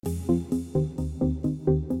Hey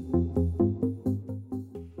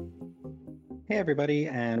everybody,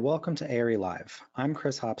 and welcome to ARE Live. I'm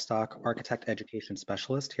Chris Hopstock, Architect Education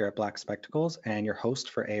Specialist here at Black Spectacles, and your host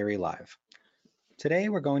for ARE Live. Today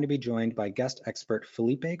we're going to be joined by guest expert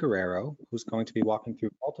Felipe Guerrero, who's going to be walking through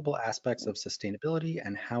multiple aspects of sustainability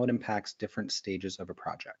and how it impacts different stages of a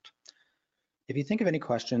project. If you think of any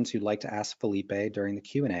questions you'd like to ask Felipe during the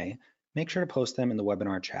Q&A, make sure to post them in the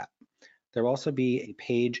webinar chat. There will also be a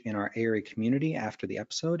page in our ARE community after the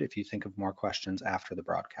episode if you think of more questions after the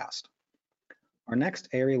broadcast. Our next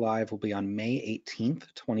ARE Live will be on May 18th,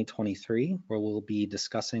 2023, where we'll be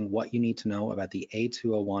discussing what you need to know about the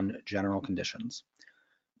A201 general conditions.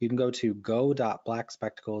 You can go to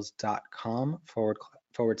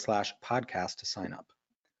go.blackspectacles.com/podcast to sign up.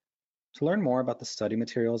 To learn more about the study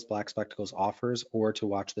materials Black Spectacles offers or to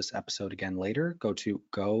watch this episode again later, go to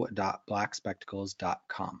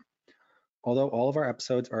go.blackspectacles.com. Although all of our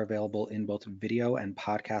episodes are available in both video and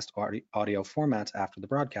podcast audio formats after the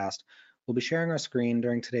broadcast, we'll be sharing our screen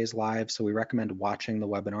during today's live, so we recommend watching the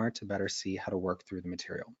webinar to better see how to work through the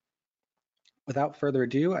material. Without further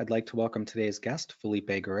ado, I'd like to welcome today's guest,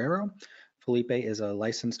 Felipe Guerrero. Felipe is a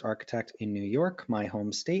licensed architect in New York, my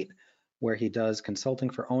home state, where he does consulting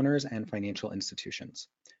for owners and financial institutions.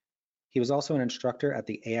 He was also an instructor at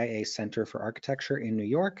the AIA Center for Architecture in New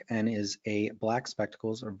York and is a Black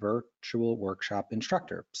Spectacles virtual workshop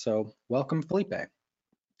instructor. So welcome, Felipe.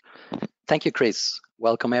 Thank you, Chris.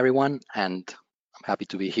 Welcome, everyone, and I'm happy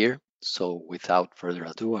to be here. So without further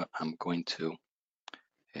ado, I'm going to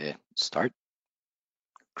start.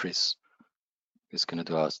 Chris is going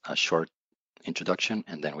to do a short introduction,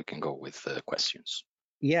 and then we can go with questions.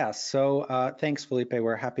 Yeah, so thanks, Felipe.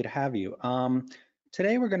 We're happy to have you.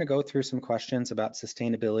 Today, we're going to go through some questions about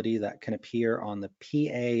sustainability that can appear on the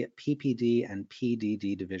PA, PPD, and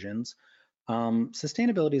PDD divisions.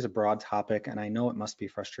 Sustainability is a broad topic, and I know it must be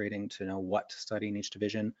frustrating to know what to study in each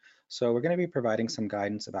division. So we're going to be providing some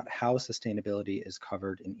guidance about how sustainability is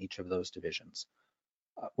covered in each of those divisions.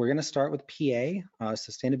 We're going to start with PA.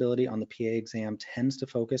 Sustainability on the PA exam tends to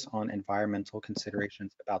focus on environmental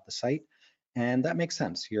considerations about the site, and that makes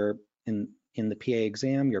sense. You're in the PA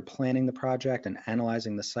exam, you're planning the project and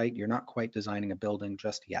analyzing the site. You're not quite designing a building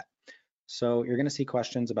just yet. So you're going to see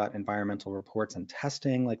questions about environmental reports and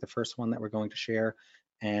testing, like the first one that we're going to share,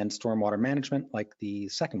 and stormwater management, like the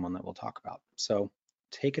second one that we'll talk about. So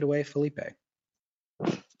take it away, Felipe.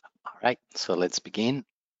 All right, so let's begin.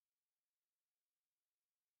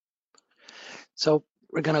 So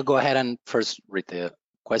we're going to go ahead and first read the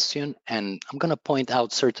question, and I'm going to point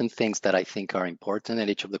out certain things that I think are important in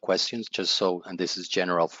each of the questions, just so, and this is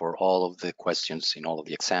general for all of the questions in all of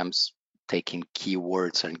the exams, taking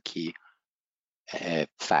keywords and key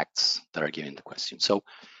facts that are given in the question. So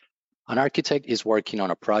an architect is working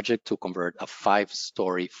on a project to convert a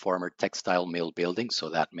 5-story former textile mill building,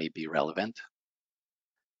 so that may be relevant,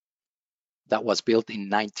 that was built in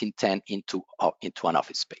 1910 into an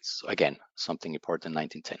office space. So again, something important,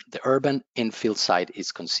 1910. The urban infill site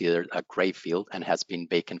is considered a gray field and has been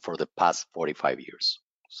vacant for the past 45 years.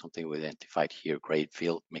 Something we identified here, gray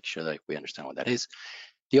field, make sure that we understand what that is.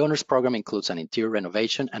 The owner's program includes an interior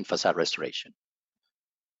renovation and facade restoration.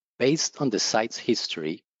 Based on the site's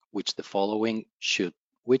history, which of the following should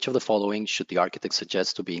the architect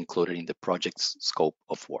suggest to be included in the project's scope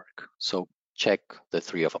of work? So check the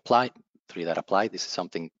three that apply. This is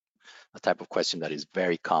a type of question that is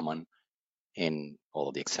very common in all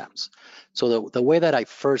of the exams. So the way that I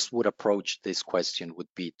first would approach this question would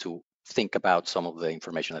be to think about some of the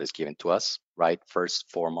information that is given to us, right? First,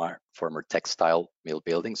 former textile mill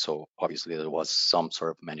building. So obviously there was some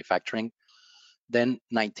sort of manufacturing. Then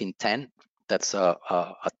 1910, that's a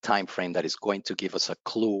time frame that is going to give us a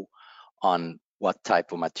clue on what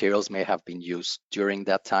type of materials may have been used during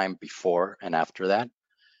that time, before and after that.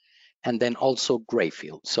 And then also gray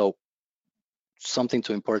field. So something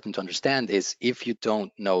too important to understand is, if you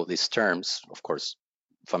don't know these terms, of course,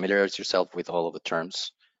 familiarize yourself with all of the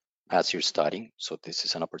terms as you're studying. So this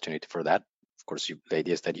is an opportunity for that. Of course, the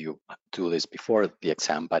idea is that you do this before the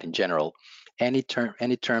exam, but in general, any term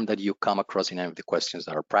that you come across in any of the questions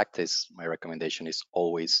that are practice, my recommendation is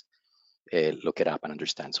always look it up and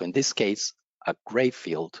understand. So in this case, a gray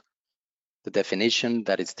field, the definition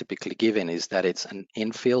that is typically given is that it's an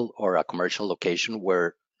infill or a commercial location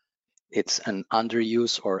where it's an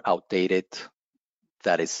underuse or outdated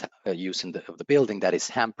that is use of the building that is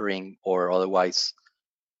hampering or otherwise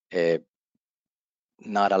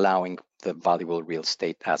not allowing the valuable real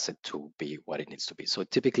estate asset to be what it needs to be. So it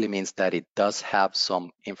typically means that it does have some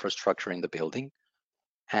infrastructure in the building,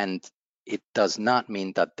 and it does not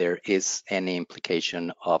mean that there is any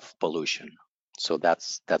implication of pollution. So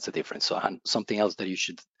that's a difference. So something else that you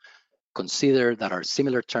should consider that are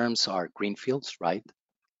similar terms are greenfields, right?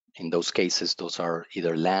 In those cases, those are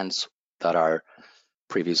either lands that are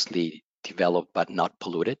previously developed but not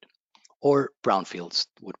polluted, or brownfields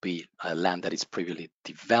would be a land that is previously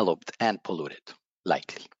developed and polluted,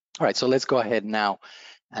 likely. All right, so let's go ahead now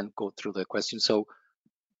and go through the question. So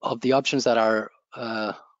of the options that are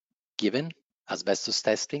given, asbestos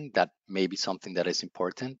testing, that may be something that is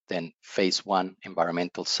important. Then phase 1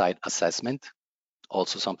 environmental site assessment,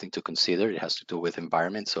 also something to consider. It has to do with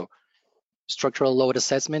environment. So structural load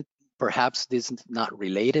assessment, perhaps this is not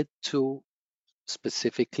related to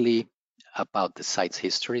specifically about the site's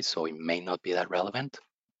history, so it may not be that relevant.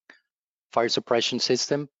 Fire suppression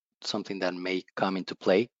system, something that may come into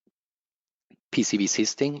play.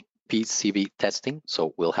 PCV testing,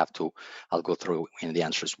 so we'll have to, I'll go through in the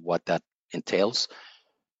answers what that entails.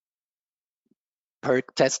 PERC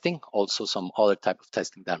testing, also some other type of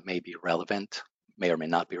testing that may be relevant, may or may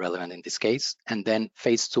not be relevant in this case. And then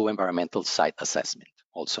phase 2 environmental site assessment,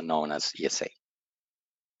 also known as ESA.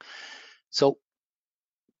 So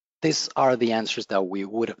these are the answers that we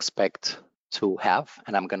would expect to have,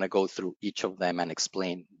 and I'm going to go through each of them and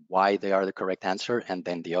explain why they are the correct answer, and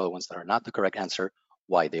then the other ones that are not the correct answer,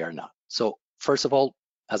 why they are not. So first of all,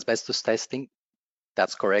 asbestos testing,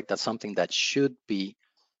 that's correct. That's something that should be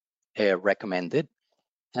recommended.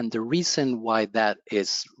 And the reason why that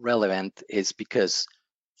is relevant is because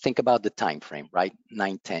think about the time frame, right?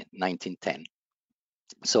 1910.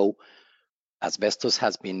 So asbestos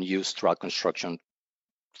has been used throughout construction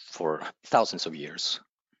for thousands of years,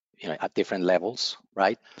 at different levels,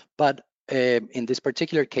 right? But in this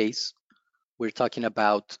particular case, we're talking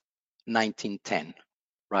about 1910,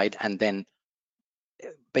 right? And then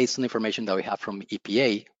based on information that we have from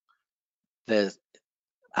EPA, the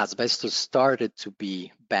asbestos started to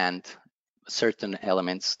be banned, certain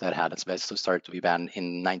elements that had asbestos started to be banned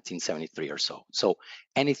in 1973 or so. So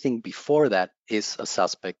anything before that is a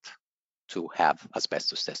suspect to have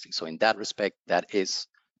asbestos testing. So in that respect, that is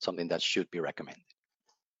something that should be recommended.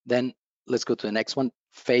 Then let's go to the next one,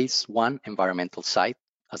 phase 1 environmental site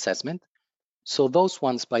assessment. So those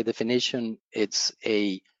ones, by definition, it's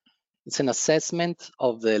an assessment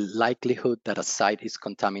of the likelihood that a site is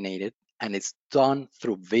contaminated, and it's done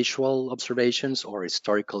through visual observations or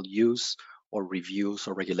historical use or reviews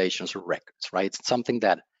or regulations or records, right? It's something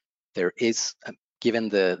that there is, given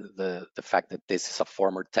the fact that this is a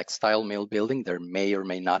former textile mill building, there may or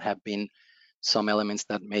may not have been some elements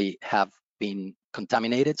that may have been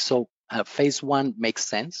contaminated. So phase 1 makes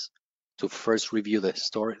sense to first review the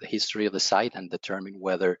history of the site and determine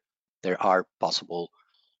whether there are possible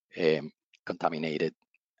contaminated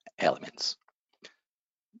elements.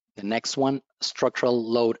 The next one,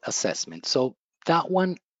 structural load assessment. So that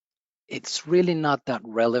one, it's really not that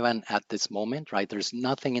relevant at this moment, right? There's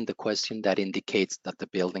nothing in the question that indicates that the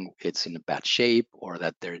building is in a bad shape or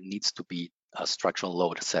that there needs to be a structural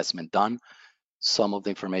load assessment done. Some of the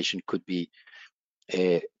information could be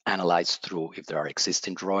analyzed through if there are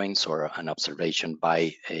existing drawings or an observation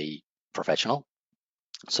by a professional.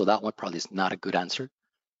 So that one probably is not a good answer.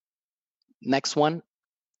 Next one,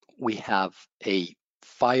 we have a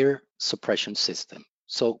fire suppression system.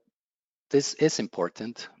 So this is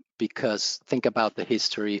important because think about the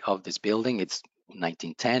history of this building. It's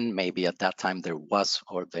 1910, maybe at that time there was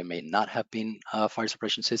or there may not have been a fire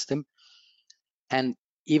suppression system. And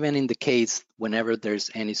even in the case, whenever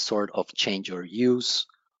there's any sort of change or use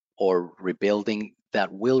or rebuilding,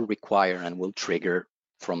 that will require and will trigger,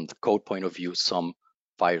 from the code point of view, some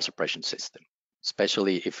fire suppression system,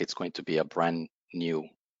 especially if it's going to be a brand new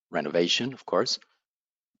renovation, of course,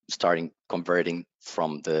 converting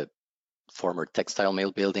from the former textile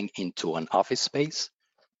mill building into an office space,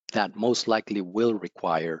 that most likely will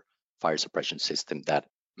require fire suppression system that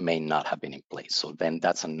may not have been in place. So then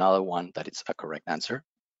that's another one that is a correct answer.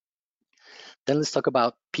 Then let's talk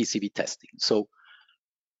about PCV testing. So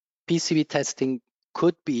PCV testing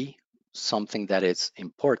could be something that is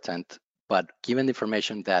important, but given the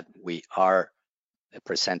information that we are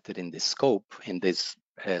presented in this scope, in this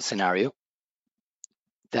scenario,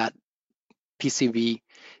 that PCV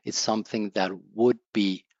is something that would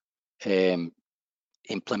be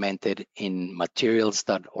implemented in materials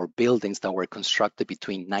that or buildings that were constructed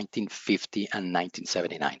between 1950 and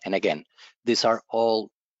 1979. And again, this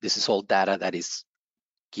is all data that is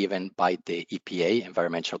given by the EPA,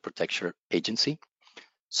 Environmental Protection Agency.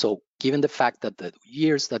 So given the fact that the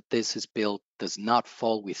years that this is built does not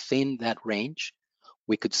fall within that range,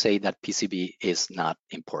 we could say that PCV is not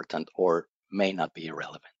important or may not be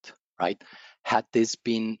irrelevant, right? Had this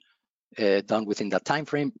been done within that time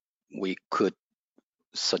frame, we could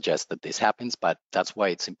suggest that this happens, but that's why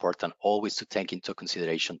it's important always to take into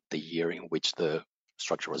consideration the year in which the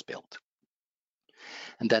structure was built.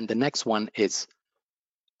 And then the next one is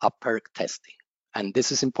a perk testing. And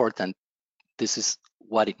this is important. This is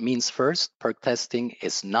what it means first. Perk testing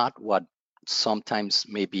is not what sometimes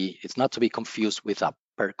maybe, it's not to be confused with a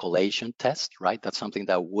percolation test, right? That's something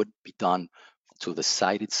that would be done to the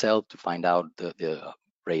site itself to find out the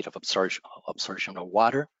rate of absorption of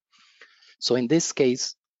water. So in this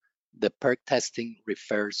case, the perk testing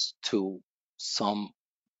refers to some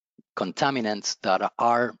contaminants that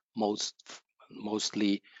are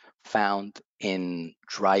mostly found in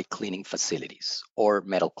dry cleaning facilities or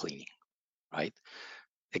metal cleaning, right?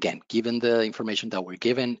 Again, given the information that we're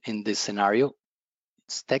given in this scenario,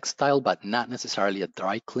 it's textile, but not necessarily a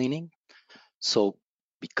dry cleaning. So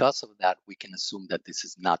because of that, we can assume that this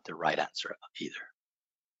is not the right answer either.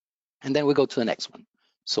 And then we go to the next one.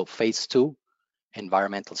 So phase 2,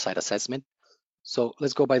 environmental site assessment. So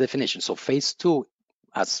let's go by definition. So phase 2,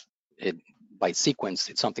 by sequence,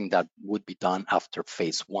 it's something that would be done after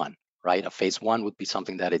phase 1, right? A phase 1 would be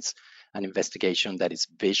something that it's an investigation that is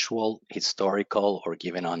visual, historical, or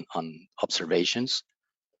given on observations.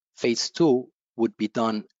 Phase 2 would be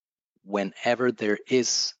done whenever there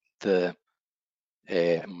is the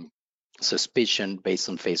suspicion based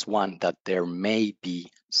on phase 1 that there may be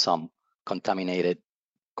some contaminated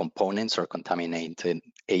components or contaminated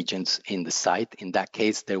agents in the site. In that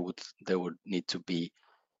case, there would need to be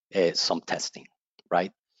some testing,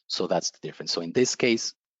 right? So that's the difference. So in this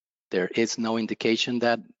case, there is no indication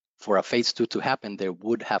that for a phase 2 to happen, there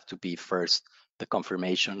would have to be first the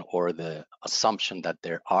confirmation or the assumption that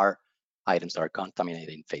there are items that are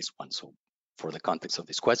contaminated in phase 1. So for the context of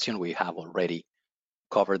this question, we have already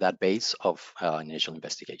covered that base of initial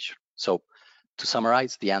investigation. So to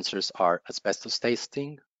summarize, the answers are asbestos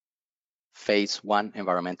testing, phase 1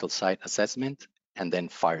 environmental site assessment, and then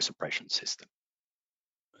fire suppression system.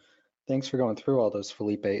 Thanks for going through all those,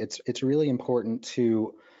 Felipe. It's really important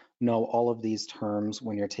to know all of these terms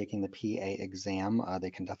when you're taking the PA exam.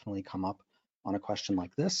 They can definitely come up on a question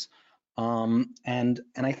like this. And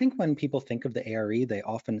I think when people think of the ARE, they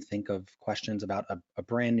often think of questions about a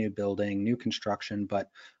brand new building, new construction, but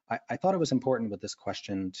I thought it was important with this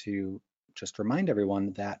question to just remind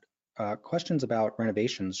everyone that questions about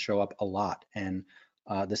renovations show up a lot, and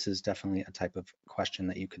this is definitely a type of question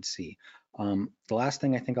that you could see. The last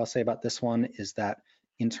thing I think I'll say about this one is that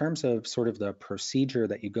in terms of sort of the procedure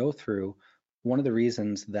that you go through, one of the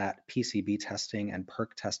reasons that PCB testing and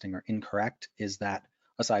PERC testing are incorrect is that,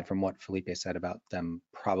 aside from what Felipe said about them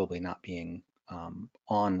probably not being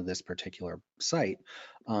on this particular site,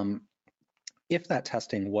 if that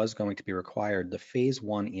testing was going to be required, the phase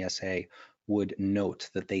 1 ESA would note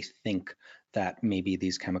that they think that maybe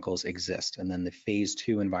these chemicals exist, and then the phase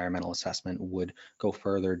 2 environmental assessment would go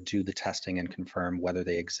further, do the testing and confirm whether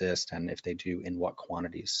they exist, and if they do, in what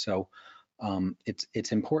quantities. So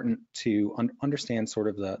it's important to understand sort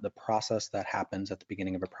of the process that happens at the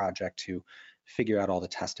beginning of a project to figure out all the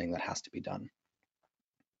testing that has to be done.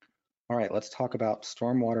 All right, let's talk about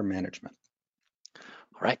stormwater management.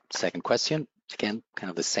 All right, second question. Again, kind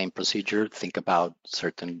of the same procedure. Think about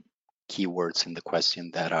certain keywords in the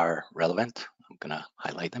question that are relevant. I'm gonna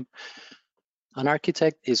highlight them. An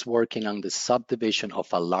architect is working on the subdivision of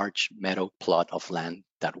a large meadow plot of land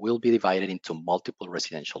that will be divided into multiple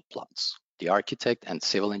residential plots. The architect and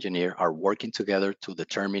civil engineer are working together to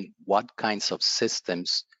determine what kinds of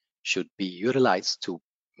systems should be utilized to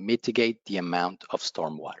mitigate the amount of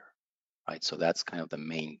stormwater, right? So that's kind of the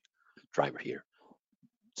main driver here.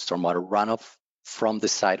 Stormwater runoff from the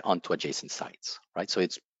site onto adjacent sites, right? So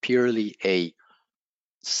it's purely a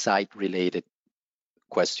site-related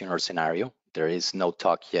question or scenario. There is no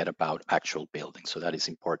talk yet about actual building, so that is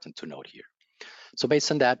important to note here. So based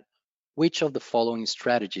on that, which of the following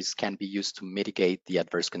strategies can be used to mitigate the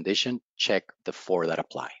adverse condition? Check the 4 that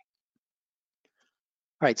apply.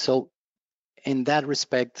 All right, so in that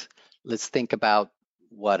respect, let's think about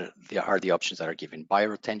what are the options that are given.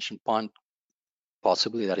 Bioretention pond,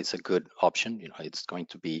 possibly that is a good option. You know, it's going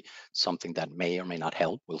to be something that may or may not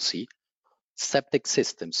help, we'll see. Septic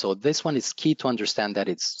system, so this one is key to understand that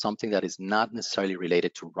it's something that is not necessarily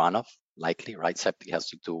related to runoff, likely, right? Septic has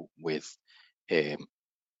to do with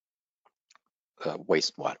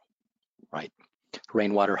wastewater, right?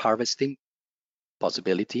 Rainwater harvesting,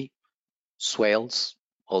 possibility. Swales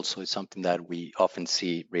also is something that we often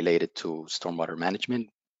see related to stormwater management,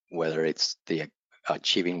 whether it's the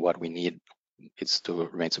achieving what we need, it's to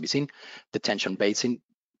remains to be seen. Detention basin,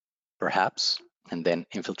 perhaps, and then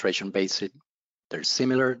infiltration basin. They're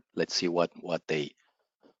similar. Let's see what they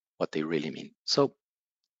really mean. So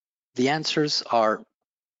the answers are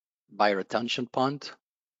bioretention pond,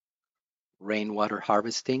 rainwater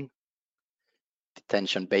harvesting,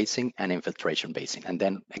 detention basin, and infiltration basin. And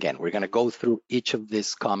then again, we're going to go through each of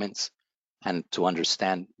these comments and to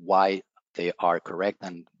understand why they are correct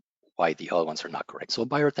and why the other ones are not correct. So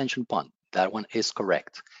bioretention pond, that one is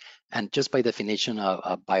correct. And just by definition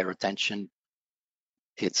of bioretention,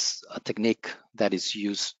 it's a technique that is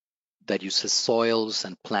used that uses soils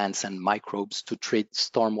and plants and microbes to treat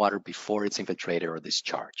stormwater before it's infiltrated or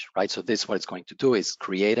discharged, right? So this what it's going to do is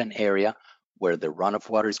create an area where the runoff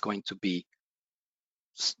water is going to be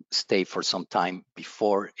stay for some time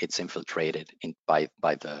before it's infiltrated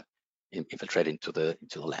infiltrated into the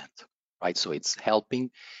land, right? So it's helping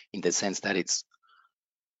in the sense that it's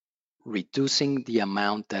reducing the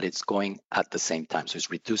amount that it's going at the same time. So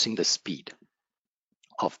it's reducing the speed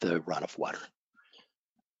of the runoff water.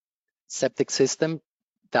 Septic system,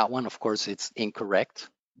 that one, of course, it's incorrect.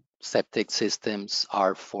 Septic systems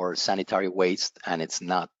are for sanitary waste and it's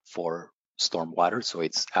not for stormwater, so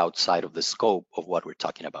it's outside of the scope of what we're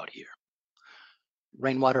talking about here.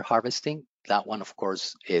 Rainwater harvesting, that one, of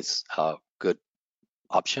course, is a good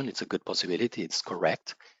option. It's a good possibility. It's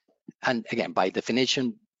correct. And again, by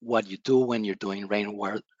definition, what you do when you're doing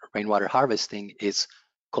rainwater harvesting is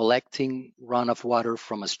collecting runoff water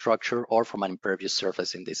from a structure or from an impervious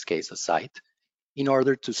surface, in this case, a site, in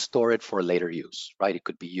order to store it for later use, right? It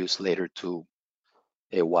could be used later to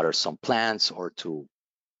water some plants or to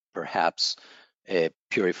perhaps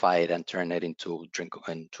purify it and turn it into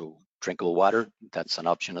drinkable water. That's an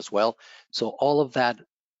option as well. So all of that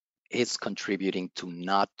is contributing to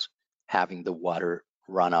not having the water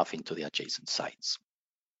run off into the adjacent sites.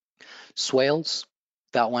 Swales,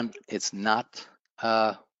 that one is not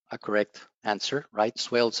a correct answer, right?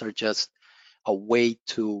 Swales are just a way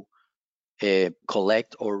to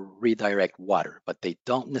collect or redirect water, but they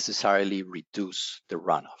don't necessarily reduce the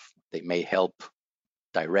runoff. They may help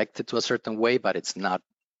direct it to a certain way, but it's not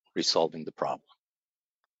resolving the problem.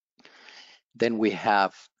 Then we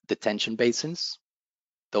have detention basins.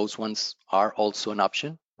 Those ones are also an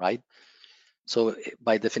option, right? So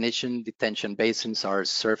by definition, detention basins are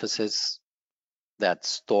surfaces that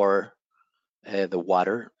store the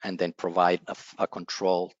water and then provide a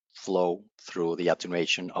controlled flow through the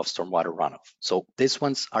attenuation of stormwater runoff. So these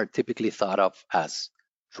ones are typically thought of as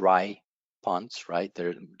dry ponds, right?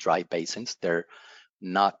 They're dry basins. They're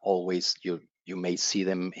not always, you may see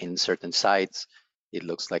them in certain sites. It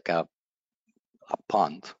looks like a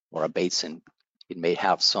pond or a basin. It may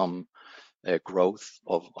have some growth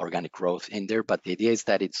of organic growth in there, but the idea is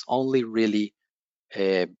that it's only really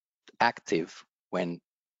active when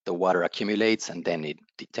the water accumulates and then it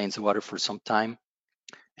detains the water for some time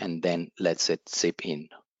and then lets it seep in.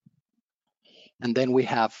 And then we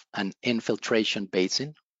have an infiltration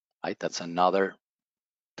basin, right? That's another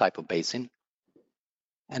type of basin.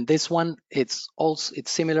 And this one, it's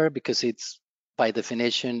similar because it's, by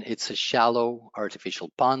definition, it's a shallow artificial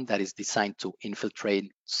pond that is designed to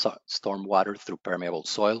infiltrate stormwater through permeable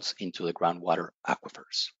soils into the groundwater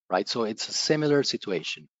aquifers, right? So it's a similar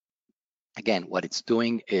situation. Again, what it's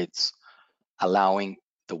doing, it's allowing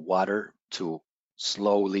the water to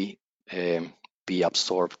slowly be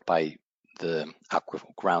absorbed by the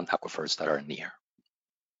ground aquifers that are near.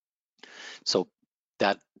 So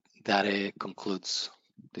that concludes.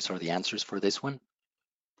 These are the answers for this one.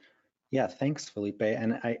 Yeah, thanks, Felipe.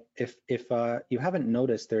 And if you haven't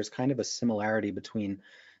noticed, there's kind of a similarity between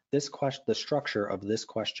this question, the structure of this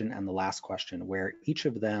question and the last question, where each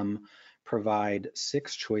of them provide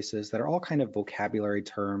 6 choices that are all kind of vocabulary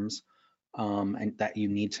terms and that you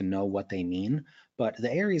need to know what they mean. But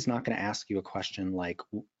the ARE is not going to ask you a question like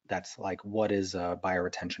that's like, what is a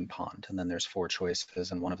bioretention pond? And then there's 4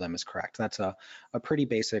 choices and one of them is correct. That's a pretty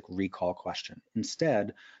basic recall question.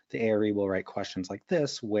 Instead, the ARE will write questions like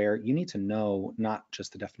this, where you need to know not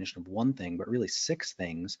just the definition of one thing, but really 6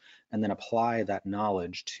 things, and then apply that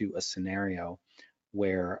knowledge to a scenario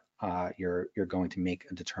where you're going to make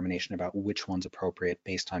a determination about which one's appropriate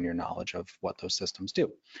based on your knowledge of what those systems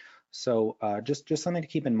do. So just something to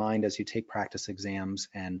keep in mind as you take practice exams,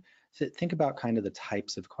 and think about kind of the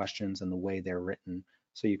types of questions and the way they're written,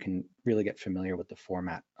 so you can really get familiar with the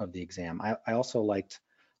format of the exam. I also liked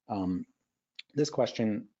this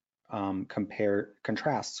question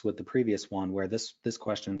contrasts with the previous one, where this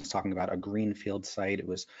question is talking about a greenfield site. It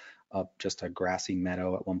was just a grassy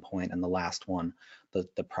meadow at one point, and the last one,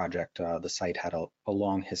 the project, the site had a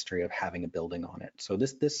long history of having a building on it. So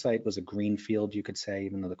this site was a greenfield, you could say,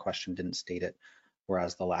 even though the question didn't state it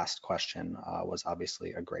whereas the last question was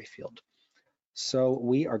obviously a gray field. So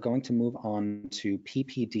we are going to move on to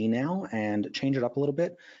PPD now and change it up a little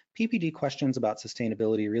bit. PPD questions about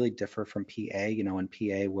sustainability really differ from PA. You know, in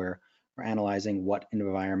PA, we're analyzing what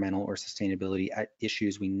environmental or sustainability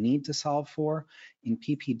issues we need to solve for. In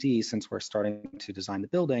PPD, since we're starting to design the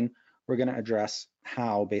building, we're going to address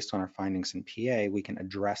how, based on our findings in PA, we can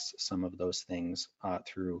address some of those things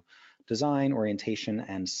through design, orientation,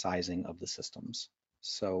 and sizing of the systems.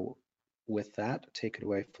 So with that, take it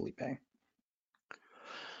away, Felipe.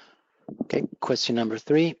 Okay, question number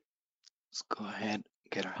 3. Let's go ahead and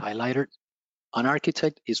get our highlighter. An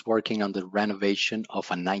architect is working on the renovation of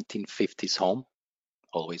a 1950s home.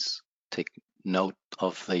 Always take note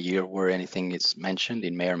of the year where anything is mentioned.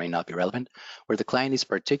 It may or may not be relevant. Where the client is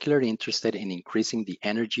particularly interested in increasing the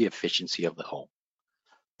energy efficiency of the home.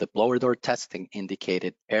 The blower door testing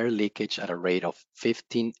indicated air leakage at a rate of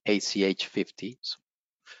 15 ACH 50.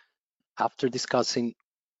 After discussing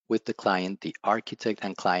with the client, the architect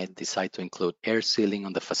and client decide to include air sealing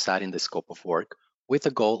on the facade in the scope of work with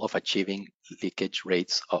the goal of achieving leakage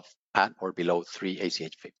rates of at or below 3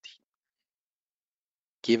 ACH 50.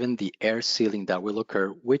 Given the air sealing that will occur,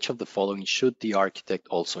 which of the following should the architect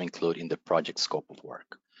also include in the project scope of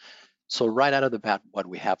work? So right out of the bat, what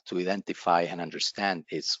we have to identify and understand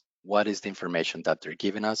is what is the information that they're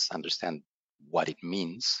giving us, understand what it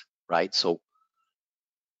means, right? So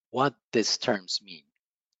what these terms mean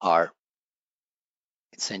are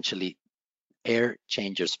essentially air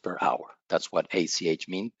changes per hour. That's what ACH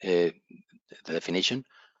means, the definition,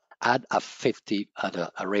 at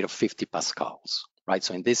a rate of 50 pascals, right?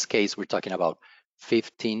 So in this case, we're talking about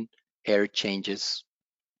 15 air changes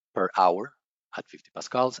per hour at 50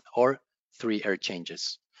 pascals or 3 air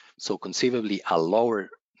changes. So conceivably, a lower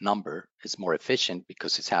number is more efficient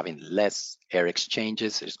because it's having less air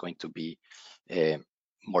exchanges. It's going to be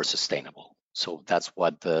more sustainable. So that's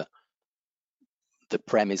what the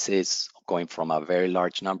premise is, going from a very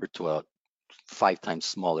large number to a 5 times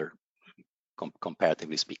smaller,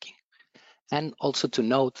 comparatively speaking. And also to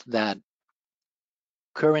note that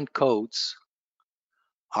current codes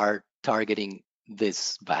are targeting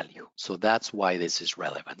this value. So that's why this is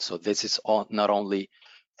relevant. So this is not only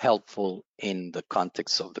helpful in the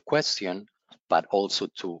context of the question, but also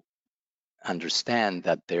to understand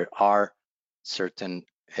that there are certain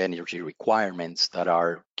energy requirements that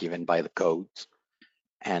are given by the code.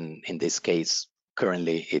 And in this case,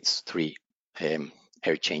 currently it's 3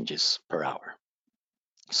 air changes per hour.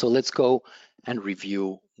 So let's go and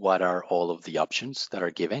review what are all of the options that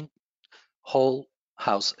are given. Whole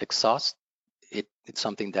house exhaust, it's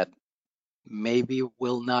something that maybe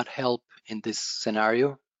will not help in this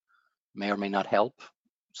scenario, may or may not help.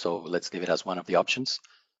 So let's leave it as one of the options.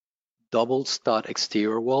 Double stud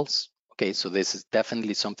exterior walls. Okay, so this is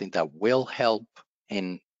definitely something that will help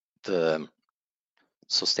in the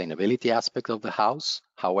sustainability aspect of the house.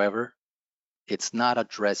 However, it's not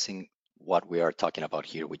addressing what we are talking about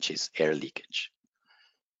here, which is air leakage.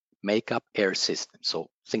 Makeup air system. So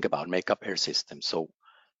think about makeup air system. So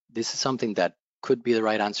this is something that could be the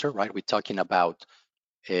right answer, right? We're talking about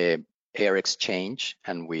air exchange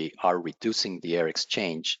and we are reducing the air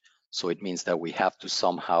exchange. So it means that we have to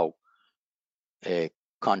somehow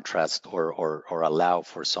contrast or allow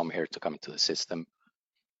for some air to come into the system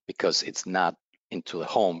because it's not into the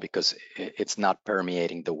home, because it's not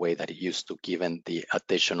permeating the way that it used to, given the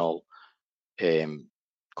additional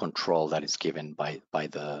control that is given by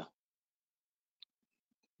the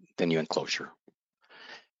new enclosure.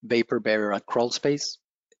 Vapor barrier at crawl space,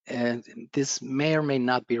 and this may or may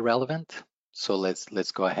not be relevant. So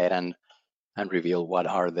let's go ahead and reveal what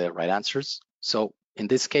are the right answers. So in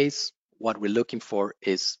this case, what we're looking for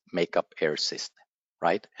is makeup air system,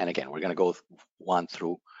 right? And again, we're going to go one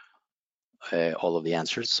through all of the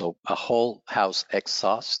answers. So a whole house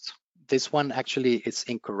exhaust, this one actually is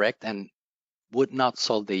incorrect and would not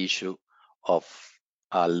solve the issue of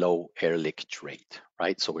a low air leakage rate,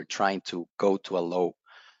 right? So we're trying to go to a low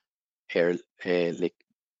air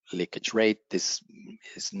leakage rate. This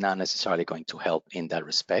is not necessarily going to help in that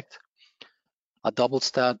respect. A double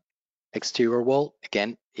stud exterior wall,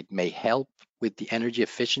 again, it may help with the energy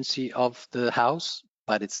efficiency of the house,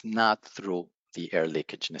 but it's not through the air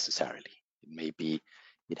leakage necessarily. It may be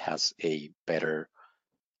it has a better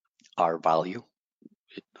R value.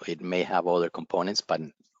 It may have other components, but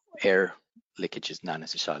air leakage is not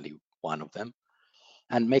necessarily one of them.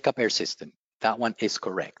 And makeup air system, that one is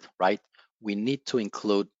correct, right? We need to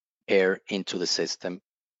include air into the system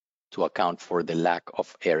to account for the lack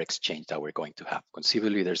of air exchange that we're going to have.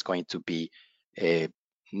 Conceivably, there's going to be a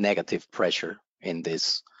negative pressure in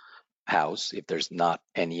this house if there's not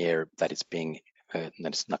any air that is being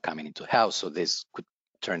that is not coming into the house. So this could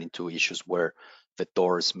turn into issues where the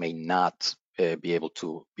doors may not be able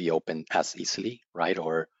to be opened as easily, right?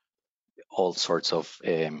 Or all sorts of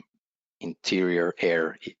interior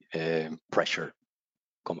air pressure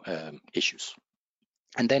issues.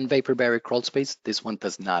 And then vapor barrier crawl space, this one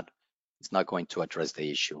it's not going to address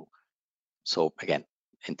the issue. So again,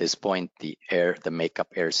 at this point, the makeup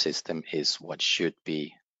air system is what should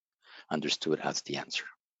be understood as the answer.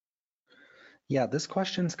 Yeah, this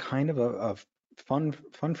question's kind of a fun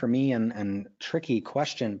for me and tricky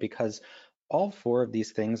question, because all four of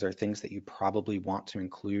these things are things that you probably want to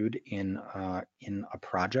include in a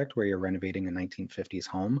project where you're renovating a 1950s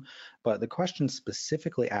home. But the question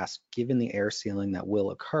specifically asks, given the air sealing that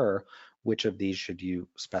will occur, which of these should you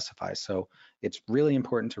specify? So it's really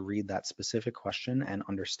important to read that specific question and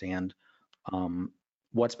understand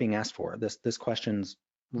what's being asked for. This question's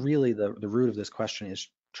really the root of this question is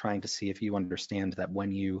trying to see if you understand that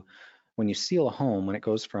when you seal a home, when it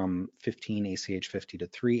goes from 15 ACH 50 to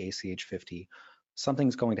 3 ACH 50,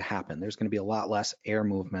 something's going to happen. There's going to be a lot less air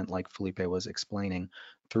movement, like Felipe was explaining,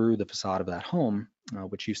 through the facade of that home,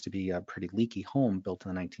 which used to be a pretty leaky home built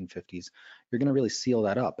in the 1950s. You're going to really seal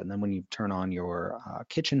that up. And then when you turn on your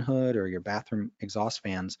kitchen hood or your bathroom exhaust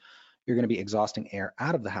fans, you're going to be exhausting air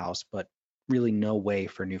out of the house, but really no way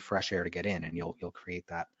for new fresh air to get in, and you'll create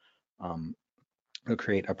that it'll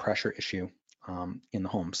create a pressure issue in the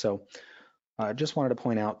home. So I just wanted to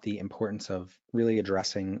point out the importance of really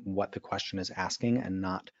addressing what the question is asking, and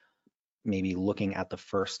not maybe looking at the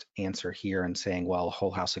first answer here and saying, well,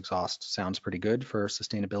 whole house exhaust sounds pretty good for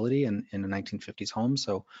sustainability in a 1950s home,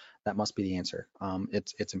 so that must be the answer.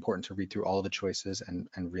 It's important to read through all of the choices and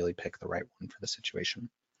really pick the right one for the situation.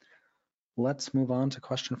 Let's move on to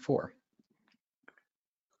question 4.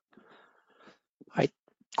 Right.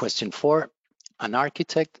 Question 4. An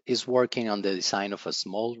architect is working on the design of a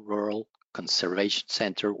small rural conservation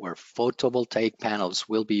center where photovoltaic panels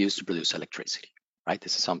will be used to produce electricity. Right.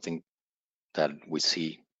 This is something that we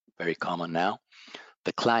see very common now.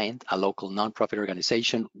 The client, a local nonprofit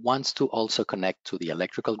organization, wants to also connect to the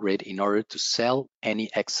electrical grid in order to sell any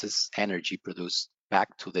excess energy produced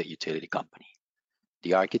back to the utility company.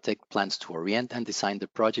 The architect plans to orient and design the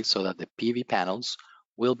project so that the PV panels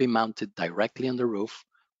will be mounted directly on the roof,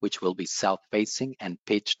 which will be south-facing and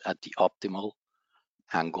pitched at the optimal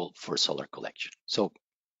angle for solar collection. So,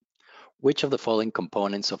 which of the following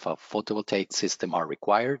components of a photovoltaic system are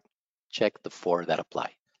required? Check the 4 that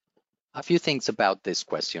apply. A few things about this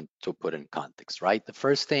question to put in context, right? The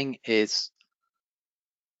first thing is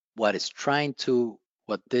what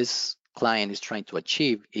this client is trying to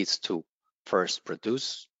achieve is to first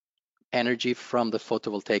produce energy from the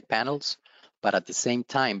photovoltaic panels, but at the same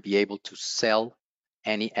time be able to sell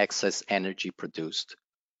any excess energy produced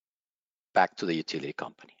back to the utility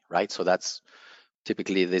company, right? So that's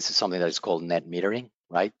typically, this is something that is called net metering,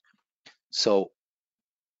 right? So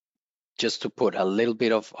just to put a little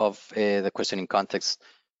bit of the question in context,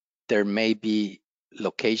 there may be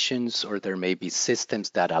locations or there may be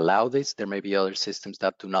systems that allow this. There may be other systems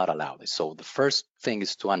that do not allow this. So the first thing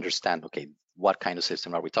is to understand, okay, what kind of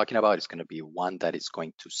system are we talking about? It's going to be one that is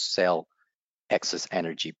going to sell excess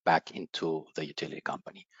energy back into the utility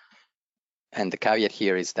company. And the caveat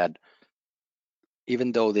here is that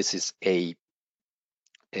even though this is a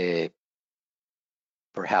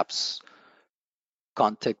perhaps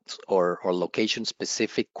context or location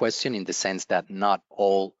specific question, in the sense that not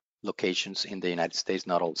all locations in the United States,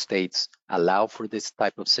 not all states allow for this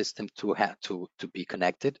type of system to be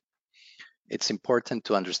connected, it's important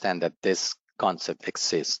to understand that this concept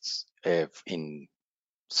exists in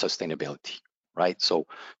sustainability, right? So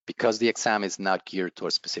because the exam is not geared to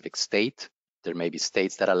a specific state, there may be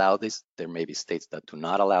states that allow this, there may be states that do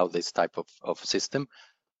not allow this type of system.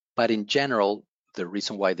 But in general, the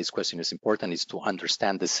reason why this question is important is to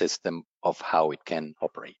understand the system of how it can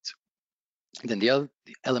operate. And then the other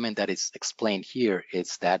element that is explained here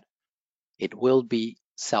is that it will be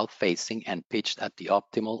south-facing and pitched at the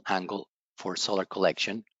optimal angle for solar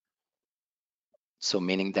collection. So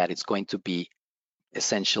meaning that it's going to be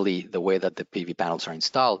essentially the way that the PV panels are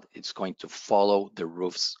installed, it's going to follow the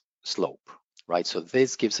roof's slope, right? So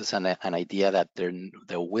this gives us an idea that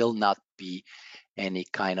there will not be any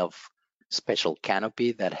kind of special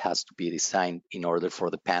canopy that has to be designed in order for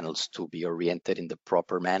the panels to be oriented in the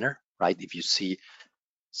proper manner, right? If you see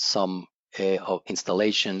some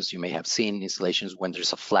installations, you may have seen installations when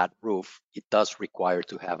there's a flat roof, it does require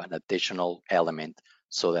to have an additional element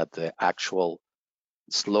so that the actual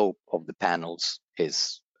slope of the panels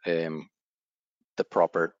is the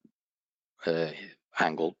proper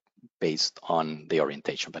angle based on the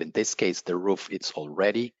orientation. But in this case, the roof, it's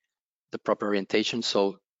already the proper orientation,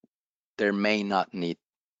 so there may not need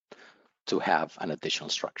to have an additional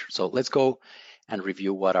structure. So let's go and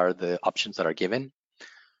review what are the options that are given.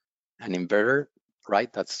 An inverter,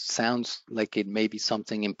 right? That sounds like it may be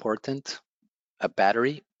something important. A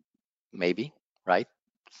battery, maybe, right?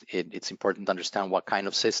 It's important to understand what kind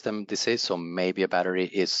of system this is. So maybe a battery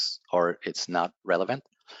is, or it's not relevant.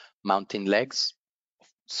 Mounting legs,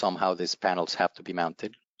 somehow these panels have to be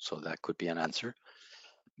mounted. So that could be an answer.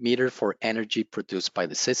 Meter for energy produced by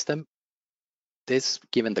the system. This,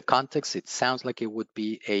 given the context, it sounds like it would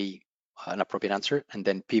be an appropriate answer. And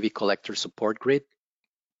then PV collector support grid,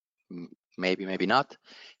 maybe, maybe not.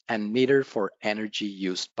 And meter for energy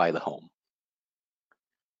used by the home.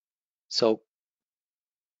 So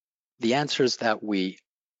the answers that we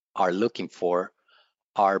are looking for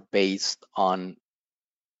are based on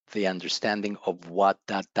the understanding of what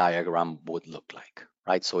that diagram would look like,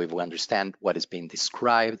 right? So if we understand what is being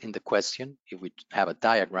described in the question, if we have a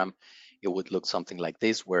diagram, it would look something like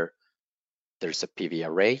this, where there's a PV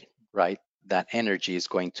array, right? That energy is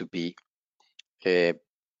going to be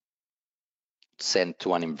sent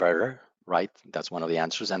to an inverter, right? That's one of the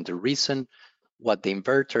answers. And the reason what the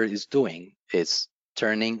inverter is doing is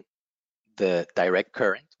turning the direct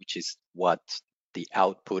current, which is what the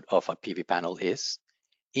output of a PV panel is,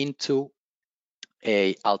 into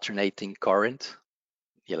a alternating current,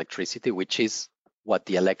 the electricity, which is what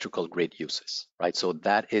the electrical grid uses, right? So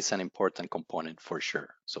that is an important component for sure.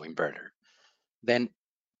 So inverter. Then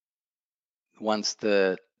once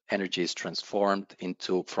the energy is transformed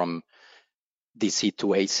from DC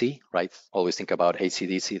to AC, right? Always think about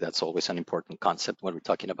AC/DC. That's always an important concept when we're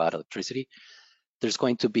talking about electricity. There's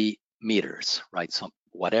going to be meters, right? So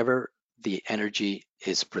whatever energy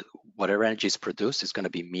is produced is going to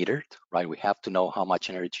be metered, right? We have to know how much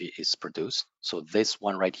energy is produced. So this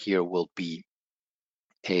one right here will be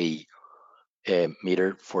a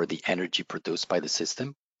meter for the energy produced by the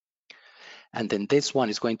system. And then this one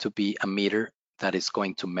is going to be a meter that is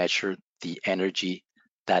going to measure the energy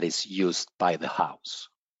that is used by the house.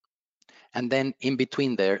 And then in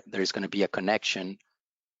between there's going to be a connection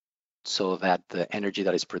so that the energy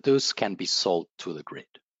that is produced can be sold to the grid.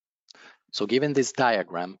 So given this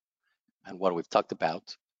diagram and what we've talked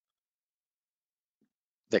about,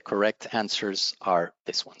 the correct answers are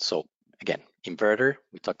this one. So again, inverter,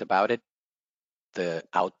 we talked about it. The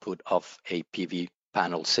output of a PV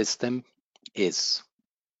panel system is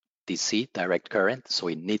DC, direct current. So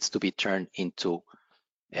it needs to be turned into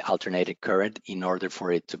alternating current in order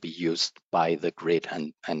for it to be used by the grid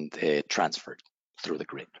and transferred through the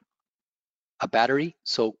grid. A battery,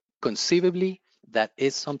 so conceivably that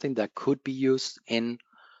is something that could be used in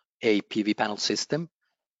a PV panel system.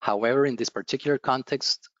 However, in this particular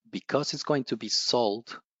context, because it's going to be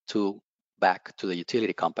sold back to the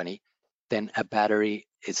utility company, then a battery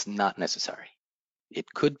is not necessary. It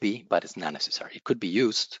could be, but it's not necessary. It could be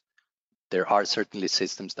used. There are certainly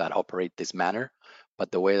systems that operate this manner,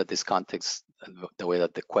 but the way that this context, the way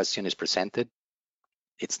that the question is presented,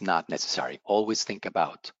 it's not necessary. Always think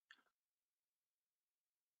about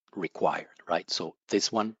required, right? So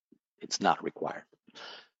this one, it's not required.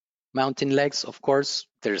 Mounting legs, of course,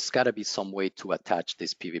 there's got to be some way to attach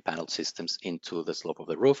these PV panel systems into the slope of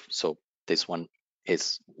the roof. So this one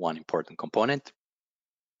is one important component.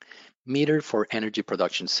 Meter for energy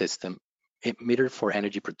production system, meter for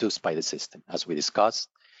energy produced by the system, as we discussed.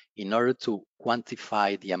 In order to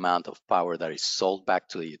quantify the amount of power that is sold back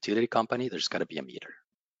to the utility company, there's got to be a meter.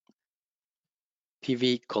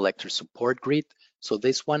 PV collector support grid. So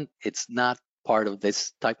this one, it's not part of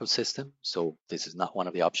this type of system. So this is not one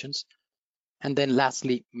of the options. And then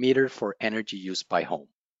lastly, meter for energy used by home,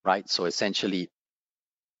 right? So essentially,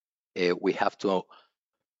 we have to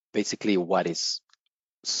basically what is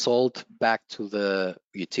sold back to the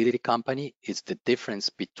utility company is the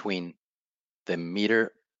difference between the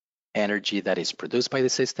meter energy that is produced by the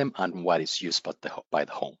system and what is used by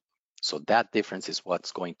the home. So that difference is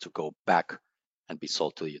what's going to go back and be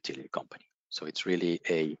sold to the utility company. So it's really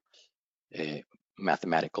a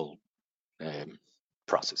mathematical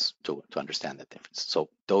process to understand the difference. So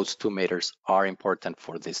those 2 meters are important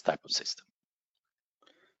for this type of system.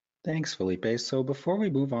 Thanks, Felipe. So before we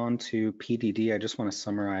move on to PDD, I just want to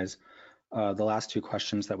summarize the last 2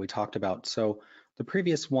 questions that we talked about. So the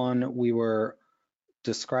previous one, we were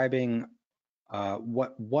describing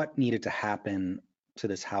what needed to happen to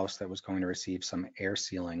this house that was going to receive some air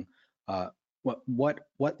sealing,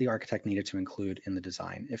 what the architect needed to include in the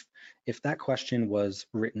design. If that question was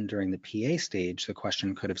written during the PA stage, the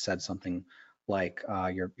question could have said something like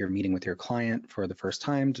you're meeting with your client for the first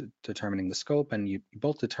time, determining the scope, and you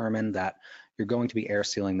both determine that you're going to be air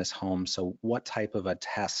sealing this home. So what type of a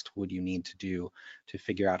test would you need to do to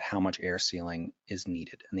figure out how much air sealing is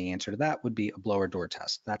needed? And the answer to that would be a blower door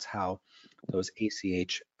test. That's how those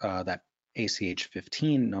that ACH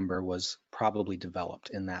 15 number was probably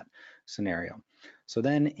developed in that scenario. So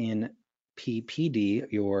then in PPD,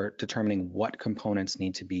 you're determining what components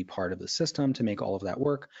need to be part of the system to make all of that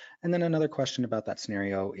work. And then another question about that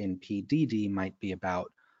scenario in PDD might be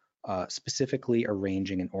about specifically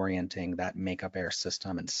arranging and orienting that makeup air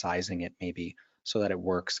system and sizing it maybe so that it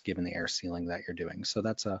works given the air sealing that you're doing. So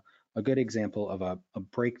that's a good example of a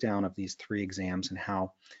breakdown of these 3 exams and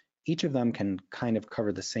how each of them can kind of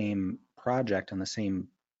cover the same project and the same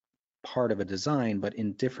part of a design, but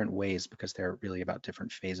in different ways because they're really about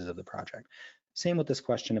different phases of the project. Same with this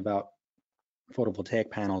question about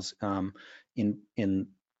photovoltaic panels. In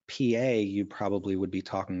PA, you probably would be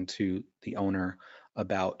talking to the owner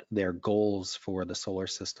about their goals for the solar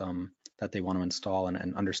system that they want to install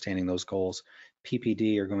and understanding those goals.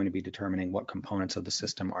 PPD are going to be determining what components of the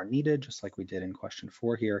system are needed, just like we did in question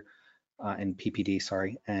 4 here. In PPD,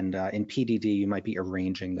 sorry, and in PDD, you might be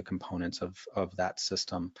arranging the components of that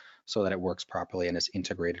system so that it works properly and is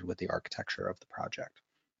integrated with the architecture of the project.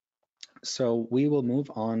 So we will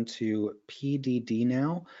move on to PDD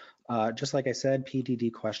now. Just like I said,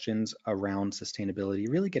 PDD questions around sustainability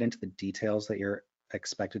really get into the details that you're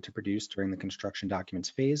expected to produce during the construction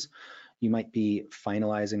documents phase. You might be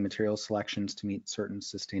finalizing material selections to meet certain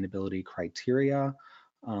sustainability criteria.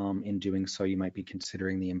 In doing so, you might be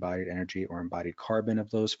considering the embodied energy or embodied carbon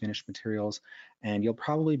of those finished materials, and you'll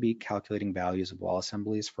probably be calculating values of wall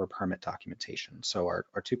assemblies for permit documentation. So our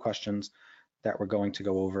 2 questions that we're going to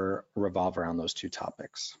go over revolve around those 2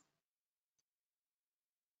 topics.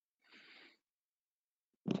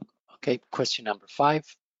 Okay, question number 5.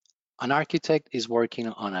 An architect is working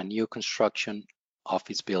on a new construction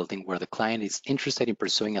office building where the client is interested in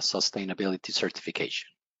pursuing a sustainability certification.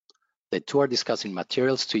 The 2 are discussing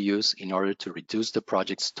materials to use in order to reduce the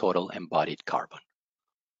project's total embodied carbon.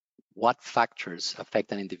 What factors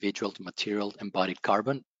affect an individual material embodied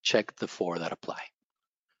carbon? Check the 4 that apply.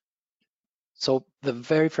 So the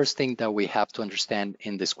very first thing that we have to understand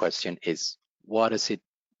in this question is what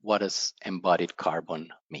does embodied carbon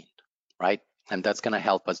mean, right? And that's going to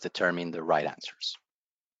help us determine the right answers.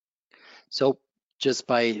 So just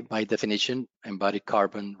by definition, embodied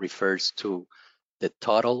carbon refers to the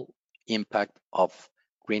total impact of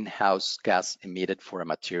greenhouse gas emitted for a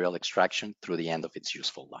material extraction through the end of its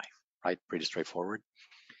useful life, right? Pretty straightforward.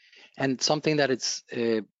 And something that it's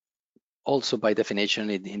also by definition,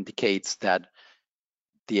 it indicates that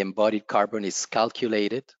the embodied carbon is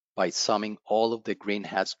calculated by summing all of the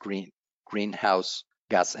greenhouse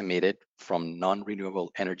gas emitted from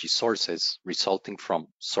non-renewable energy sources resulting from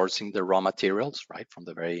sourcing the raw materials, right, from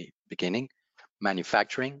the very beginning,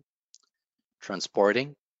 manufacturing,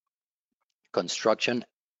 transporting, construction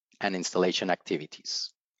and installation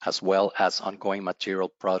activities, as well as ongoing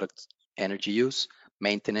material products, energy use,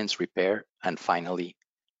 maintenance, repair, and finally,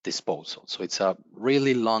 disposal. So it's a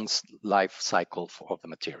really long life cycle of the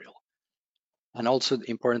material. And also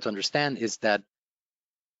important to understand is that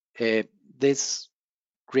this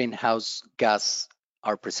greenhouse gas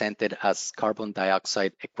are presented as carbon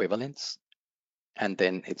dioxide equivalents. And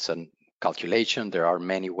then it's a calculation. There are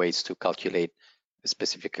many ways to calculate a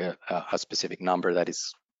specific number that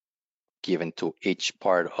is given to each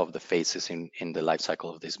part of the phases in the life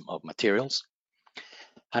cycle of materials.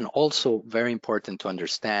 And also very important to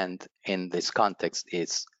understand in this context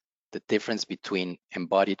is the difference between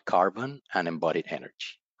embodied carbon and embodied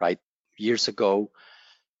energy, right? Years ago,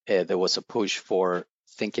 there was a push for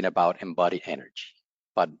thinking about embodied energy.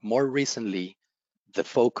 But more recently, the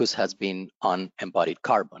focus has been on embodied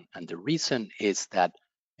carbon. And the reason is that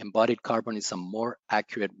embodied carbon is a more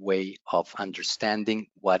accurate way of understanding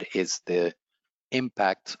what is the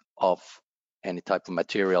impact of any type of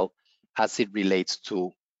material as it relates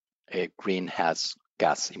to greenhouse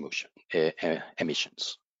gas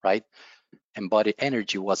emissions, right? Embodied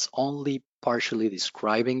energy was only partially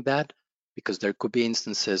describing that because there could be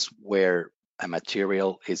instances where a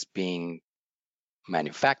material is being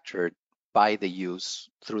manufactured through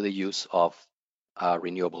the use of a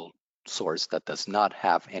renewable source that does not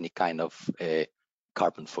have any kind of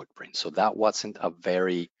carbon footprint. So that wasn't a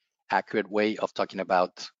very accurate way of talking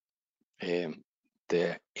about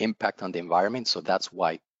the impact on the environment. So that's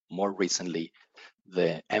why more recently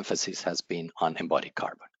the emphasis has been on embodied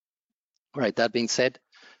carbon. All right, that being said,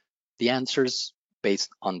 the answers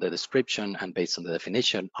based on the description and based on the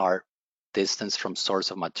definition are distance from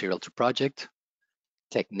source of material to project,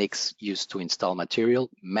 techniques used to install material,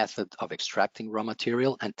 method of extracting raw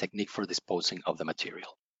material, and technique for disposing of the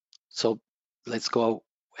material. So let's go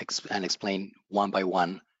and explain one by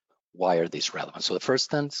one why are these relevant. So the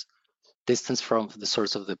first distance from the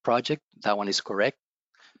source of the project, that one is correct.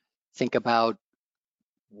 Think about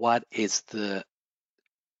what is the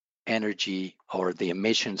energy or the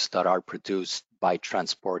emissions that are produced by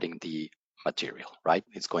transporting the material, right?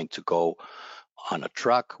 It's going to go on a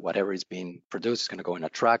truck. Whatever is being produced is going to go in a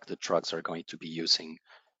truck. The trucks are going to be using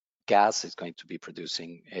gas. It's going to be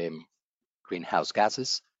producing greenhouse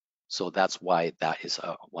gases. So that's why that is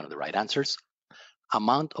one of the right answers.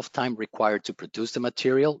 Amount of time required to produce the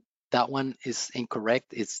material, that one is incorrect.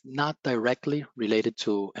 It's not directly related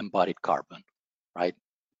to embodied carbon, right?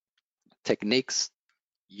 Techniques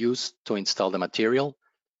used to install the material,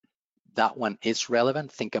 that one is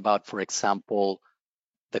relevant. Think about, for example,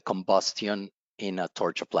 the combustion in a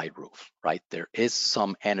torch applied roof, right? There is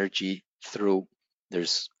some energy through,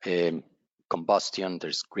 there's combustion,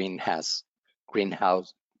 there's green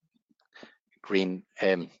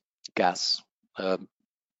gas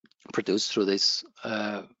produced through this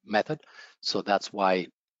method. So that's why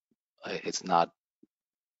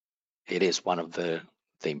it is one of the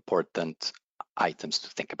important items to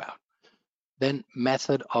think about. Then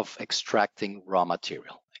method of extracting raw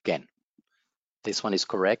material. Again, this one is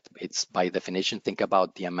correct. It's by definition, think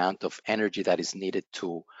about the amount of energy that is needed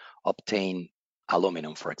to obtain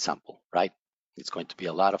aluminum, for example, right? It's going to be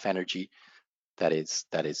a lot of energy that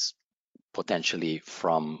is potentially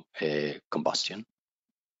from combustion.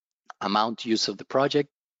 Amount use of the project,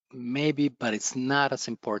 maybe, but it's not as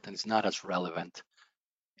important, it's not as relevant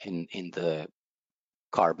in the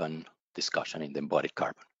carbon discussion, in the embodied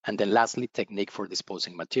carbon. And then lastly, technique for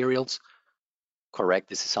disposing materials. Correct,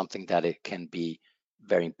 this is something that it can be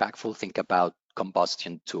very impactful. Think about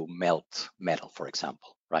combustion to melt metal, for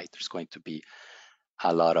example, right? There's going to be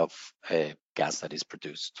a lot of gas that is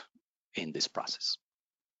produced in this process.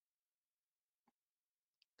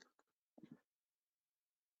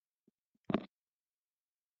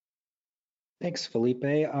 Thanks, Felipe.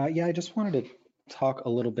 Yeah, I just wanted to talk a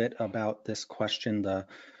little bit about this question,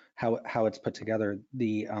 how it's put together.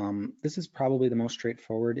 This is probably the most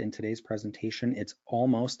straightforward in today's presentation. It's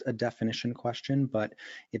almost a definition question, but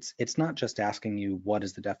it's not just asking you what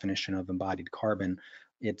is the definition of embodied carbon.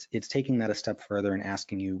 It's taking that a step further and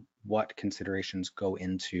asking you what considerations go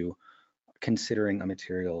into considering a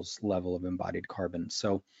material's level of embodied carbon.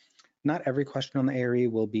 So not every question on the ARE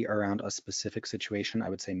will be around a specific situation. I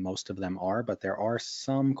would say most of them are, but there are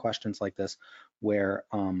some questions like this where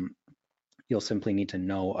you'll simply need to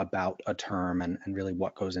know about a term and really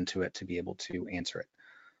what goes into it to be able to answer it.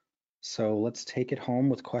 So let's take it home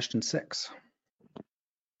with question 6.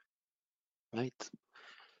 Right.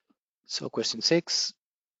 So question 6,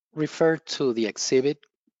 refer to the exhibit.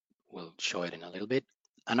 We'll show it in a little bit.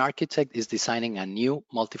 An architect is designing a new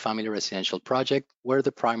multifamily residential project where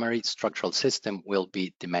the primary structural system will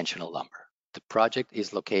be dimensional lumber. The project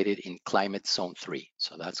is located in climate zone 3,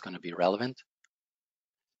 so that's going to be relevant.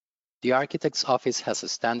 The architect's office has a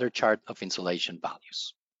standard chart of insulation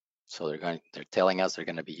values. So they're telling us they're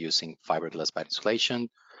going to be using fiberglass bed insulation,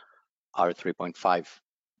 R3.5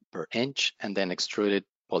 per inch, and then extruded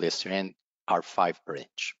polystyrene R5 per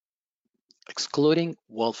inch. Excluding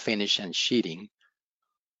wall finish and sheeting,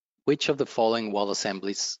 which of the following wall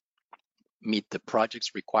assemblies meet the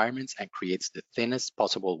project's requirements and creates the thinnest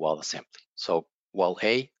possible wall assembly? So wall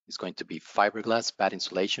A is going to be fiberglass bed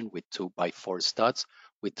insulation with 2x4 studs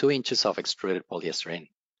with 2 inches of extruded polyester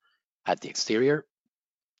at the exterior.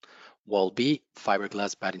 Wall B,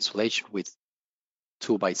 fiberglass bed insulation with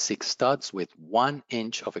 2x6 studs with 1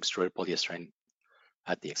 inch of extruded polyester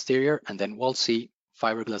at the exterior. And then wall C,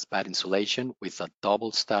 fiberglass bed insulation with a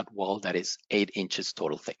double stud wall that is 8 inches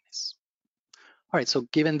total thickness. All right, so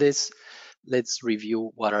given this, let's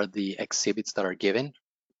review what are the exhibits that are given.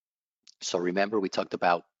 So remember, we talked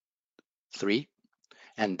about 3,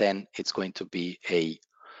 and then it's going to be a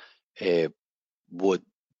wood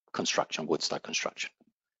construction, wood stock construction.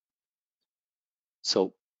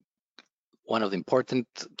 So one of the important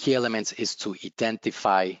key elements is to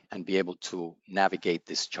identify and be able to navigate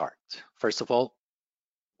this chart. First of all,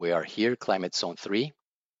 we are here, climate zone 3.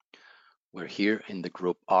 We're here in the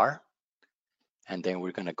group R, and then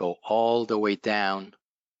we're gonna go all the way down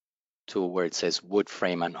to where it says wood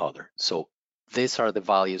frame and other. So these are the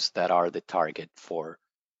values that are the target for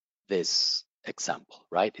this example,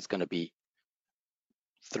 right? It's gonna be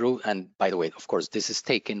through, and by the way, of course, this is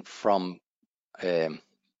taken from the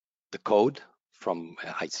code from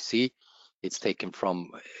ICC. It's taken from,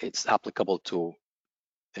 it's applicable to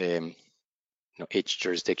each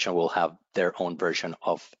jurisdiction will have their own version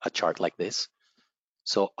of a chart like this.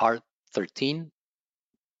 So R13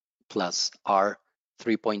 plus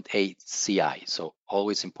R3.8 CI. So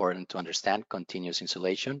always important to understand continuous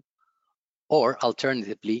insulation, or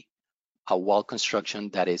alternatively, a wall construction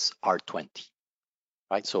that is R20,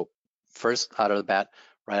 right? So first right out of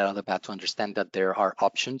the bat, to understand that there are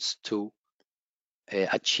options to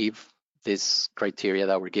achieve this criteria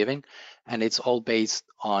that we're giving, and it's all based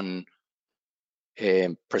on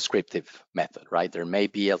a prescriptive method, right? There may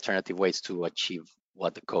be alternative ways to achieve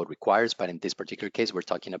what the code requires, but in this particular case, we're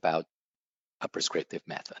talking about a prescriptive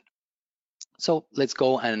method. So let's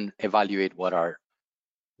go and evaluate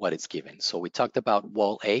what it's given. So we talked about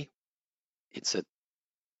wall A. It's a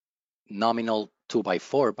nominal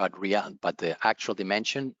 2x4, but the actual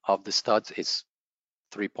dimension of the studs is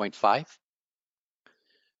 3.5.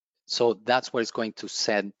 So that's what it's going to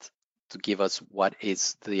send to give us what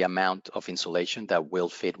is the amount of insulation that will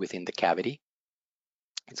fit within the cavity.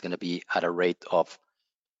 It's going to be at a rate of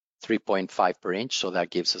 3.5 per inch, so that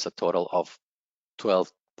gives us a total of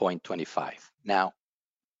 12.25. Now,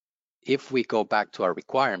 if we go back to our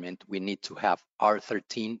requirement, we need to have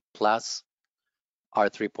R13 plus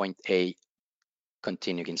R3.8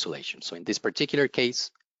 continuing insulation. So in this particular case,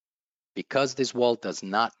 because this wall does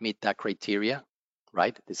not meet that criteria,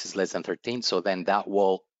 right? This is less than 13, so then that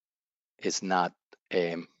wall is not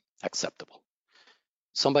acceptable.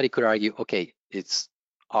 Somebody could argue, okay, it's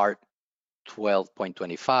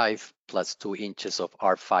R12.25 plus 2 inches of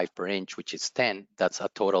R5 per inch, which is 10. That's a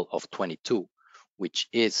total of 22, which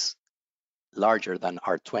is larger than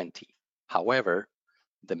R20. However,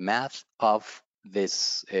 the math of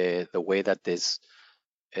this, the way that this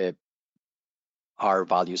R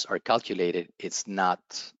values are calculated, it's not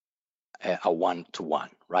a one-to-one,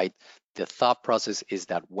 right? The thought process is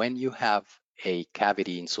that when you have a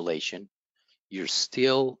cavity insulation, you're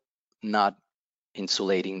still not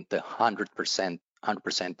insulating the 100%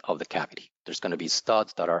 of the cavity. There's going to be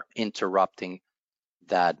studs that are interrupting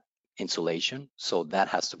that insulation, so that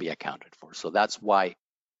has to be accounted for. So that's why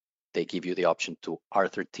they give you the option to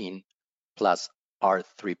R13 plus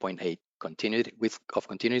R3.8 continued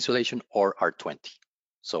insulation, or R20.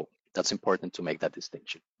 So that's important to make that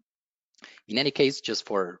distinction. In any case, just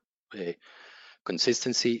for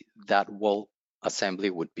consistency, that wall assembly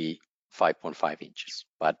would be 5.5 inches,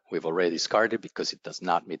 but we've already discarded because it does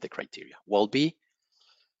not meet the criteria. Wall B,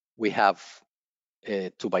 we have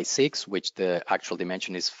 2x6, which the actual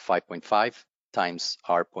dimension is 5.5 times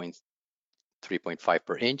R.3.5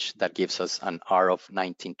 per inch. That gives us an R of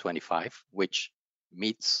 1925, which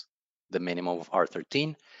meets the minimum of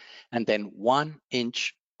R13, and then 1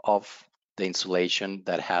 inch of the insulation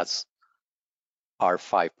that has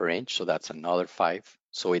R5 per inch, so that's another 5.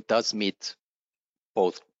 So it does meet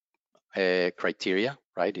both criteria,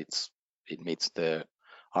 right? It meets the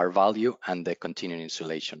R value and the continuing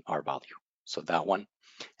insulation R value. So that one,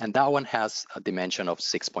 and that one has a dimension of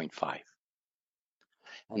 6.5.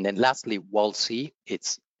 And then lastly, wall C,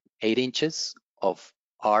 it's 8 inches of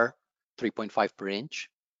R 3.5 per inch.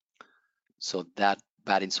 So that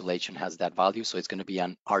bad insulation has that value, so it's going to be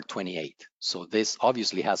an R28. So this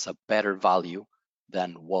obviously has a better value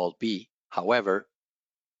than wall B. However,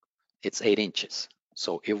 it's 8 inches.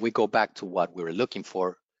 So if we go back to what we were looking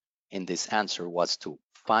for in this answer was to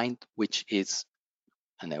find which is,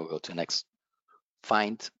 and then we'll go to next,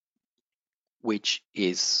 find which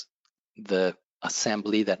is the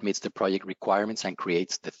assembly that meets the project requirements and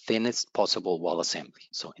creates the thinnest possible wall assembly.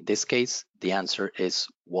 So in this case, the answer is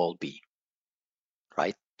wall B,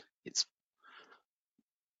 right? It's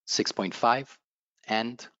 6.5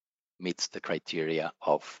 and meets the criteria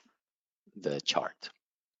of the chart.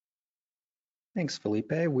 Thanks,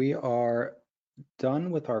 Felipe. We are done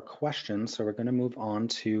with our questions, so we're going to move on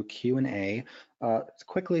to Q&A.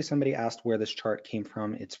 Quickly, somebody asked where this chart came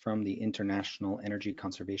from. It's from the International Energy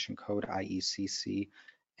Conservation Code, IECC,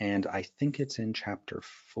 and I think it's in Chapter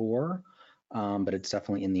 4, but it's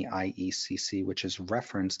definitely in the IECC, which is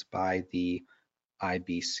referenced by the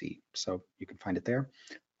IBC, so you can find it there.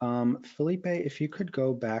 Felipe, if you could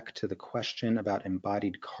go back to the question about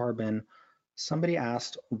embodied carbon. Somebody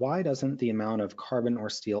asked, why doesn't the amount of carbon or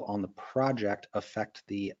steel on the project affect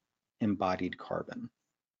the embodied carbon?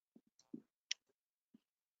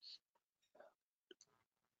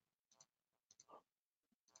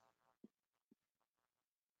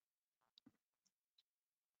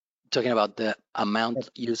 Talking about the amount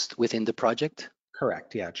used within the project?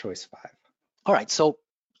 Correct, yeah, choice 5. All right, so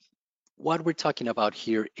what we're talking about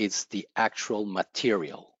here is the actual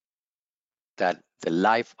material, that the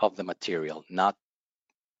life of the material, not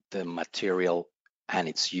the material and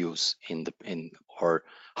its use or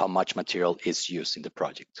how much material is used in the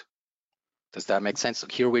project. Does that make sense? So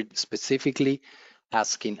here we're specifically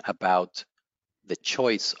asking about the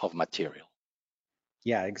choice of material.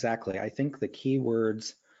 Yeah, exactly. I think the key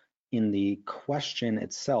words in the question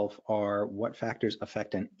itself are what factors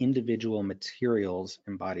affect an individual material's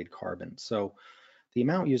embodied carbon. So the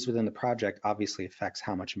amount used within the project obviously affects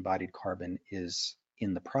how much embodied carbon is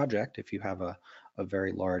in the project. If you have a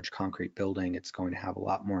very large concrete building, it's going to have a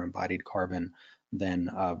lot more embodied carbon than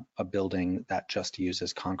a building that just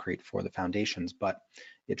uses concrete for the foundations. But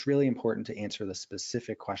it's really important to answer the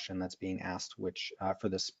specific question that's being asked, which for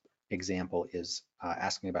this example is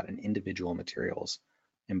asking about an individual material's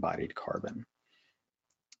embodied carbon.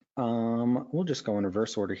 We'll just go in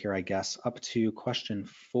reverse order here, I guess, up to question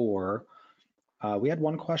 4. We had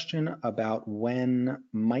one question about when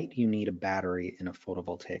might you need a battery in a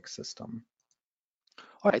photovoltaic system?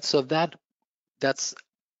 All right, so that's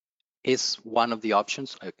is one of the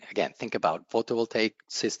options. Again, think about photovoltaic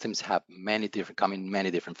systems come in many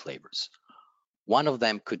different flavors. One of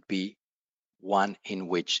them could be one in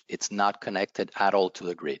which it's not connected at all to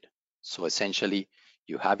the grid. So essentially,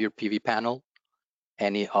 you have your PV panel,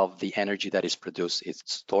 any of the energy that is produced is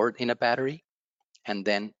stored in a battery, and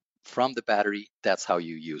then from the battery, that's how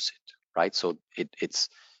you use it, right? So it's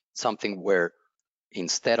something where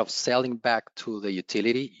instead of selling back to the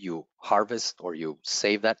utility, you harvest or you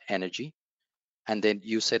save that energy and then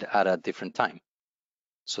use it at a different time.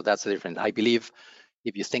 So that's the difference. I believe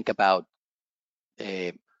if you think about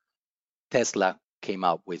Tesla came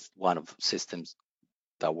out with one of the systems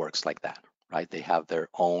that works like that, right? They have their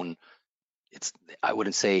own, I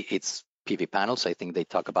wouldn't say it's PV panels. I think they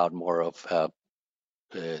talk about more of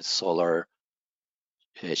solar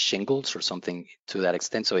shingles or something to that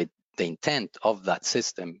extent. So the intent of that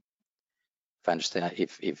system, if I understand,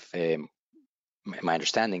 if my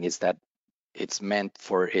understanding is that it's meant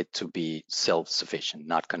for it to be self-sufficient,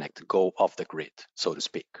 not connected, go off the grid, so to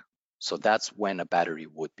speak. So that's when a battery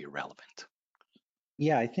would be relevant.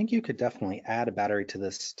 Yeah, I think you could definitely add a battery to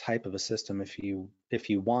this type of a system if you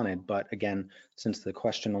wanted. But again, since the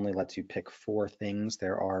question only lets you pick 4 things,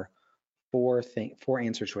 there are 4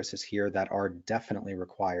 answer choices here that are definitely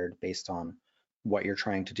required based on what you're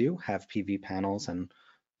trying to do, have PV panels and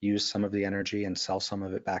use some of the energy and sell some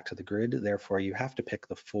of it back to the grid. Therefore, you have to pick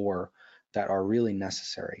the 4 that are really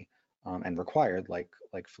necessary and required, like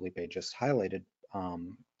Felipe just highlighted,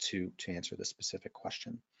 to answer this specific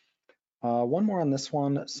question. One more on this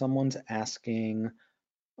one. Someone's asking,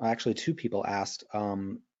 actually 2 people asked,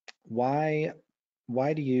 why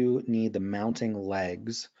do you need the mounting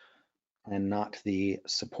legs and not the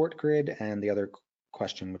support grid? And the other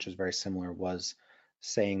question, which is very similar, was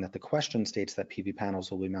saying that the question states that PV panels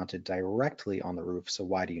will be mounted directly on the roof. So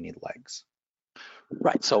why do you need legs?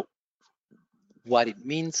 Right. So what it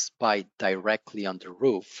means by directly on the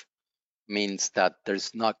roof means that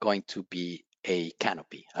there's not going to be a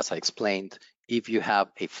canopy. As I explained, if you have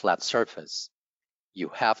a flat surface, you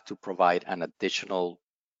have to provide an additional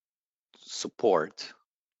support,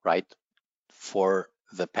 right, for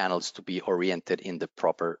the panels to be oriented in the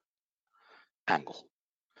proper angle.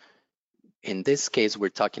 In this case, we're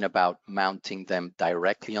talking about mounting them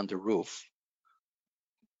directly on the roof.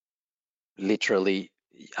 Literally,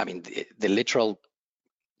 I mean, the literal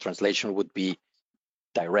translation would be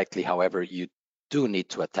directly. However, you do need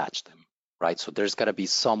to attach them, right? So there's got to be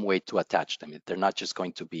some way to attach them. They're not just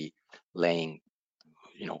going to be laying,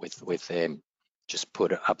 with just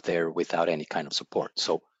put up there without any kind of support.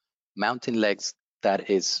 So mounting legs, that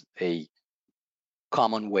is a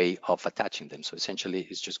common way of attaching them. So essentially,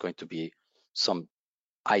 it's just going to be some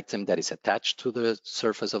item that is attached to the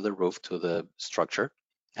surface of the roof, to the structure,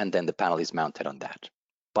 and then the panel is mounted on that.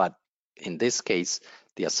 But in this case,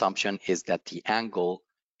 the assumption is that the angle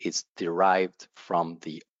is derived from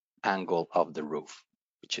the angle of the roof,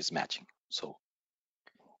 which is matching. So,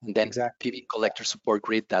 and then Exactly. PV collector support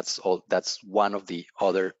grid, that's one of the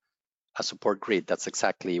other, a support grid. That's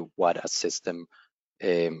exactly what a system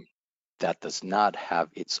that does not have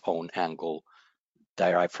its own angle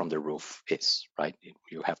derived from the roof is, right?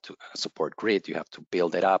 You have to support grid, you have to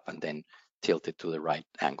build it up and then tilt it to the right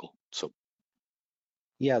angle. So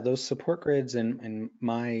Yeah, those support grids in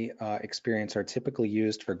my experience are typically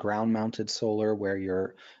used for ground-mounted solar, where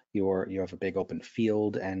you have a big open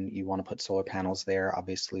field and you want to put solar panels there.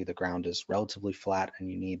 Obviously, the ground is relatively flat and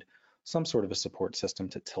you need some sort of a support system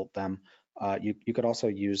to tilt them. You could also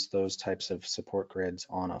use those types of support grids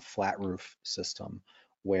on a flat roof system,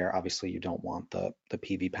 where obviously you don't want the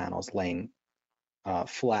PV panels laying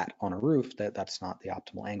flat on a roof. That's not the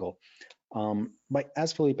optimal angle. But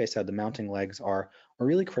as Felipe said, the mounting legs are a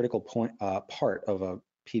really critical part of a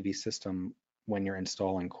PV system when you're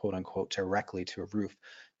installing quote unquote directly to a roof.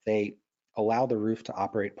 They allow the roof to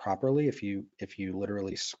operate properly. If you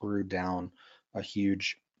literally screw down a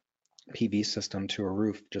huge PV system to a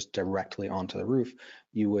roof just directly onto the roof,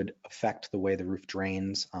 you would affect the way the roof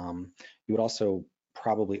drains. You would also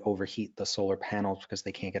probably overheat the solar panels because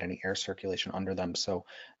they can't get any air circulation under them. So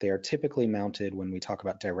they are typically mounted, when we talk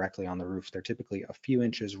about directly on the roof, they're typically a few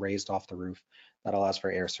inches raised off the roof. That allows for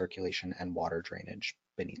air circulation and water drainage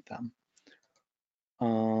beneath them.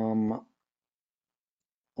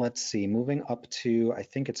 Let's see, moving up to, I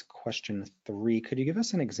think it's question 3. Could you give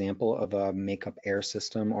us an example of a makeup air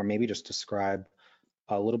system, or maybe just describe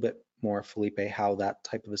a little bit more, Felipe, how that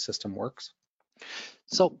type of a system works?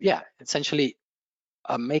 So yeah, essentially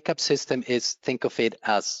a makeup system is, think of it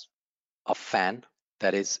as a fan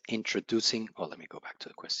that is introducing, oh, let me go back to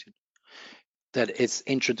the question, that is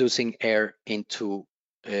introducing air into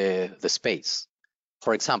the space.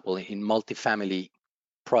 For example, in multifamily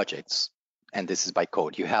projects, and this is by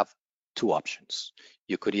code, you have 2 options.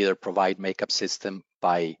 You could either provide makeup system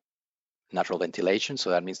by natural ventilation, so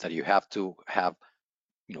that means that you have to have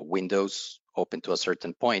windows open to a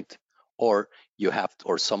certain point, or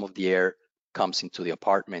or some of the air comes into the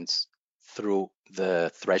apartments through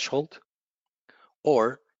the threshold,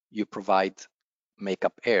 or you provide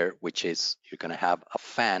makeup air, which is you're going to have a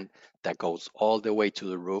fan that goes all the way to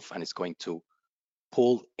the roof and it's going to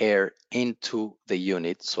pull air into the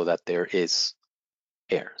unit so that there is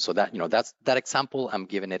air. So that, that's that example, I'm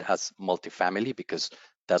giving it as multifamily because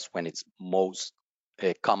that's when it's most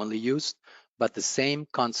commonly used. But the same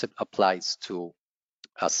concept applies to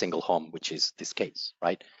a single home, which is this case,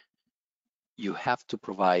 right? You have to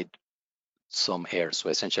provide some air. So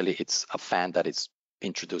essentially it's a fan that is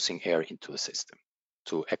introducing air into the system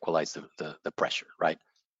to equalize the pressure, right?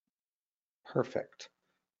 Perfect.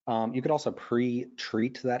 You could also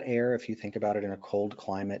pre-treat that air if you think about it in a cold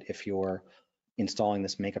climate. If you're installing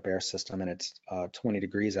this makeup air system and it's 20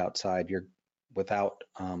 degrees outside, you're without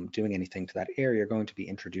doing anything to that air, you're going to be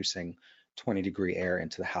introducing 20-degree air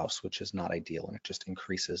into the house, which is not ideal, and it just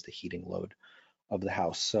increases the heating load of the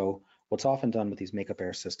house. So what's often done with these makeup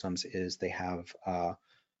air systems is they have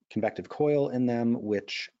convective coil in them,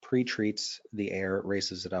 which pre-treats the air,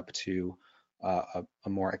 raises it up to a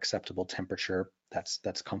more acceptable temperature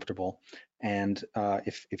that's comfortable. And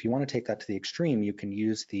if you want to take that to the extreme, you can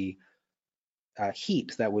use the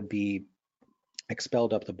heat that would be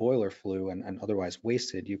expelled up the boiler flue and otherwise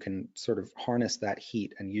wasted. You can sort of harness that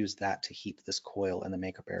heat and use that to heat this coil in the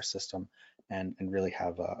makeup air system and really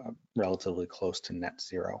have a relatively close to net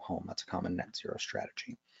zero home. That's a common net zero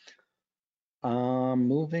strategy.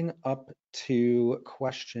 Moving up to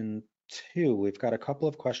question 2, we've got a couple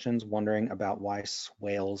of questions wondering about why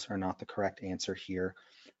swales are not the correct answer here.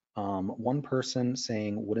 One person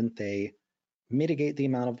saying, wouldn't they mitigate the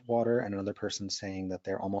amount of water, and another person saying that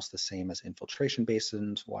they're almost the same as infiltration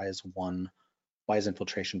basins. Why is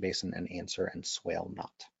infiltration basin an answer and swale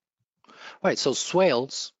not? All right, so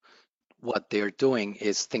swales, what they're doing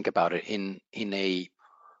is, think about it in a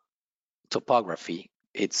topography,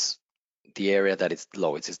 it's the area that is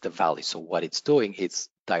low, it's the valley. So what it's doing, it's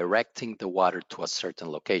directing the water to a certain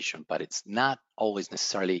location, but it's not always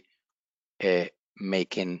necessarily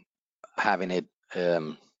having it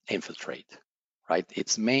infiltrate, right?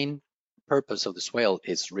 Its main purpose of the swale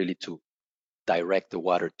is really to direct the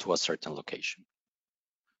water to a certain location.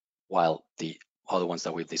 While the other ones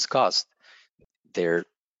that we've discussed, they're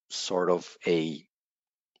sort of a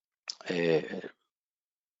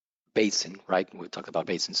basin, right? We talked about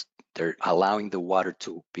basins. They're allowing the water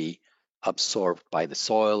to be absorbed by the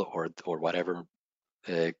soil or whatever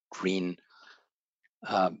green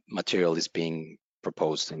material is being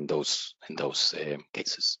proposed in those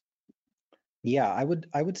cases. Yeah, I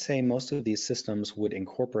would say most of these systems would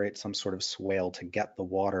incorporate some sort of swale to get the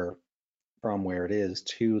water from where it is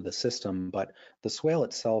to the system, but the swale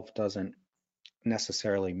itself doesn't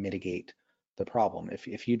necessarily mitigate the problem.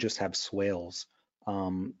 If you just have swales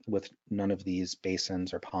with none of these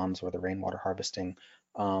basins or ponds or the rainwater harvesting,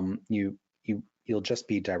 you'll just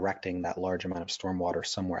be directing that large amount of stormwater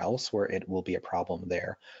somewhere else where it will be a problem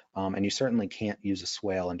there. And you certainly can't use a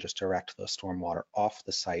swale and just direct the stormwater off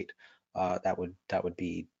the site. That would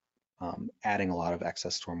be adding a lot of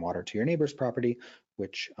excess stormwater to your neighbor's property,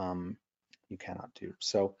 which you cannot do.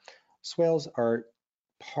 So swales are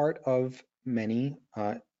part of many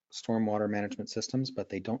stormwater management systems, but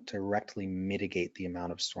they don't directly mitigate the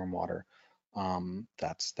amount of stormwater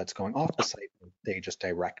that's going off the site. They just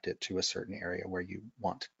direct it to a certain area where you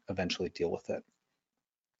want to eventually deal with it.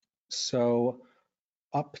 So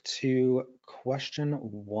up to question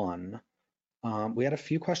 1, we had a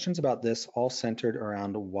few questions about this, all centered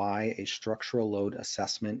around why a structural load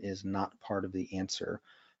assessment is not part of the answer.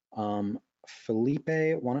 Felipe,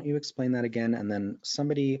 why don't you explain that again? And then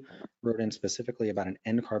somebody wrote in specifically about an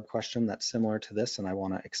NCARB question that's similar to this, and I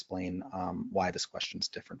want to explain why this question is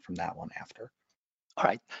different from that one after. All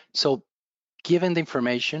right. So given the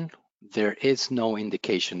information, there is no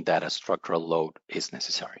indication that a structural load is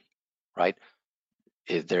necessary, right?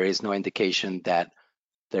 There is no indication that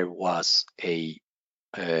there was a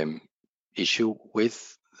issue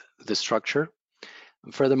with the structure.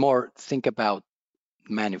 Furthermore, think about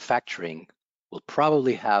manufacturing will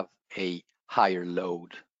probably have a higher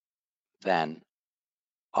load than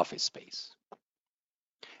office space.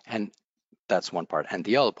 And that's one part. And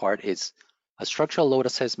the other part is a structural load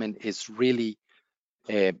assessment is really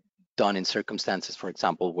done in circumstances, for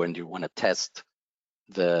example, when you want to test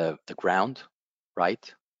the ground,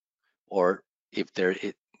 right? Or if there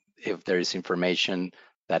is information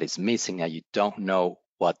that is missing and you don't know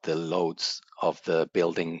what the loads of the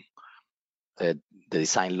building, the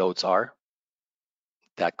design loads are,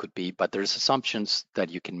 that could be, but there's assumptions that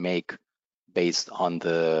you can make based on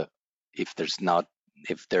if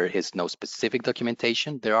there is no specific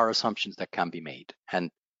documentation, there are assumptions that can be made.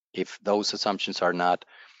 And if those assumptions are not,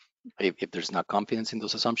 if there's not confidence in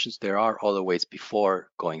those assumptions, there are other ways before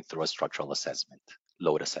going through a structural assessment,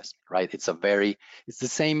 load assessment, right? It's kind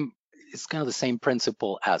of the same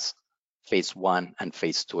principle as phase 1 and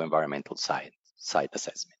phase 2 environmental site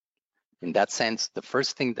assessment. In that sense, the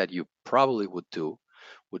first thing that you probably would do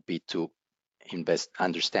would be to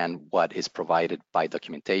understand what is provided by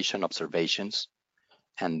documentation, observations,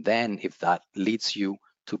 and then if that leads you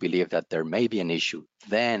to believe that there may be an issue,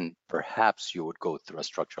 then perhaps you would go through a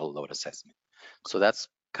structural load assessment. So that's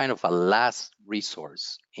kind of a last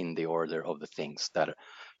resource in the order of the things that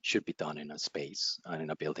should be done in a space and in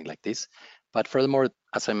a building like this. But furthermore,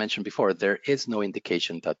 as I mentioned before, there is no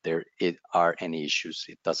indication that there are any issues.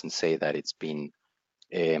 It doesn't say that it's been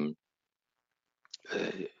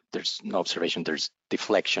there's no observation, there's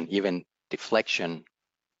deflection. Even deflection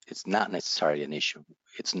is not necessarily an issue.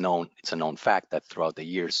 It's a known fact that throughout the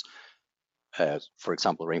years, for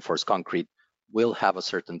example, reinforced concrete will have a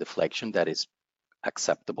certain deflection that is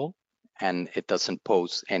acceptable, and it doesn't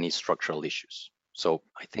pose any structural issues. So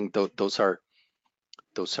I think those are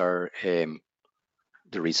the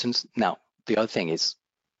reasons. Now, the other thing is,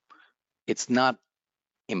 it's not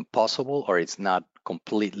impossible or it's not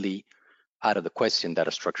completely out of the question that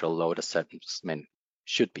a structural load assessment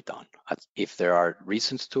should be done. If there are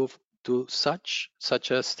reasons to do such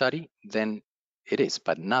a study, then it is,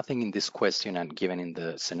 but nothing in this question and given in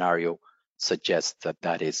the scenario suggests that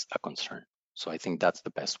that is a concern. So I think that's the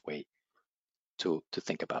best way to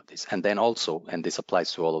think about this. And then also, and this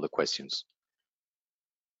applies to all of the questions,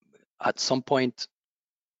 at some point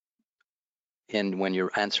when you're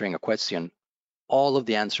answering a question, all of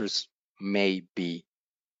the answers may be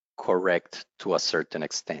correct to a certain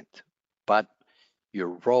extent, but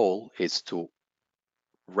your role is to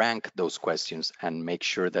rank those questions and make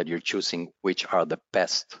sure that you're choosing which are the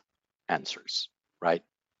best answers, right?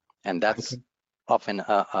 And that's often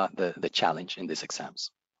the challenge in these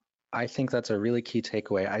exams. I think that's a really key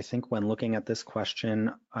takeaway. I think when looking at this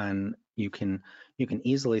question, and you can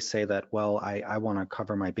easily say that, well, I want to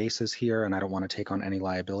cover my bases here and I don't want to take on any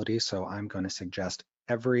liability, so I'm going to suggest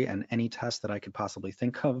every and any test that I could possibly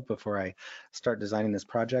think of before I start designing this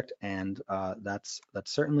project, and that's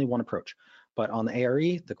certainly one approach. But on the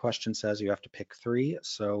ARE, the question says you have to pick 3,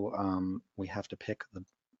 so we have to pick the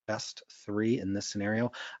best 3 in this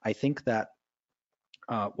scenario. I think that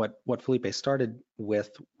what Felipe started with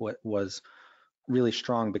was really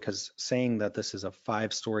strong, because saying that this is a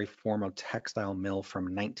 5-story formal textile mill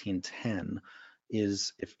from 1910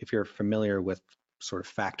 is, if you're familiar with sort of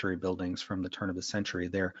factory buildings from the turn of the century,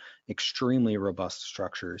 they're extremely robust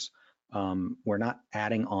structures. We're not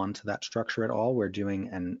adding on to that structure at all. We're doing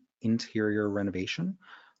an interior renovation.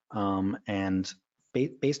 And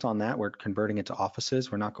based on that, we're converting it to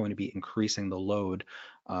offices. We're not going to be increasing the load.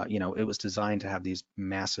 It was designed to have these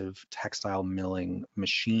massive textile milling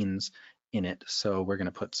machines in it. So we're going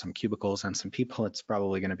to put some cubicles and some people. It's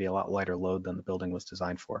probably going to be a lot lighter load than the building was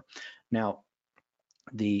designed for. Now,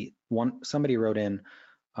 somebody wrote in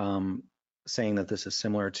saying that this is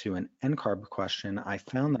similar to an NCARB question. I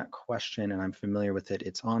found that question and I'm familiar with it.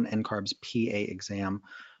 It's on NCARB's PA exam,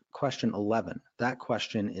 question 11. That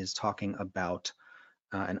question is talking about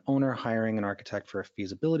an owner hiring an architect for a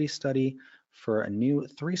feasibility study for a new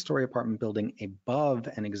 3-story apartment building above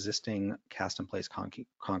an existing cast-in-place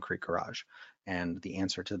concrete garage. And the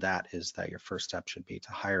answer to that is that your first step should be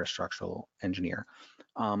to hire a structural engineer.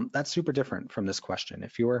 That's super different from this question.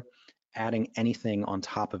 If you're adding anything on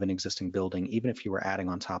top of an existing building, even if you were adding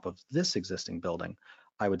on top of this existing building,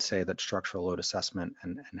 I would say that structural load assessment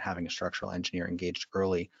and having a structural engineer engaged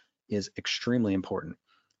early is extremely important.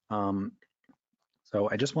 So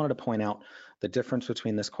I just wanted to point out the difference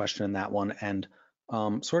between this question and that one, and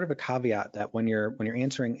sort of a caveat that when you're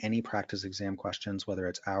answering any practice exam questions, whether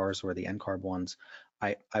it's ours or the NCARB ones,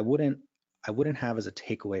 I wouldn't have as a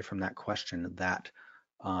takeaway from that question that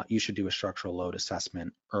you should do a structural load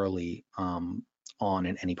assessment early on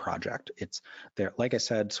in any project. It's there, like I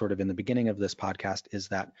said, sort of in the beginning of this podcast, is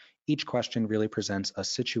that each question really presents a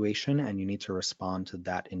situation and you need to respond to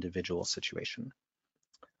that individual situation.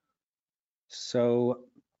 So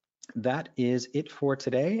that is it for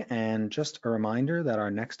today. And just a reminder that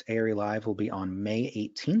our next ARE Live will be on May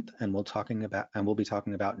 18th, and we'll be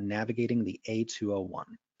talking about navigating the A201.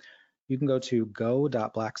 You can go to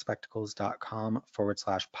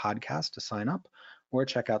go.blackspectacles.com/podcast to sign up, or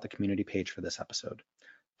check out the community page for this episode.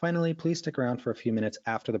 Finally, please stick around for a few minutes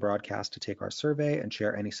after the broadcast to take our survey and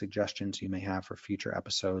share any suggestions you may have for future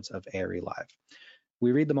episodes of ARE Live.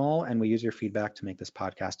 We read them all, and we use your feedback to make this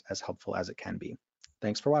podcast as helpful as it can be.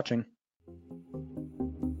 Thanks for watching.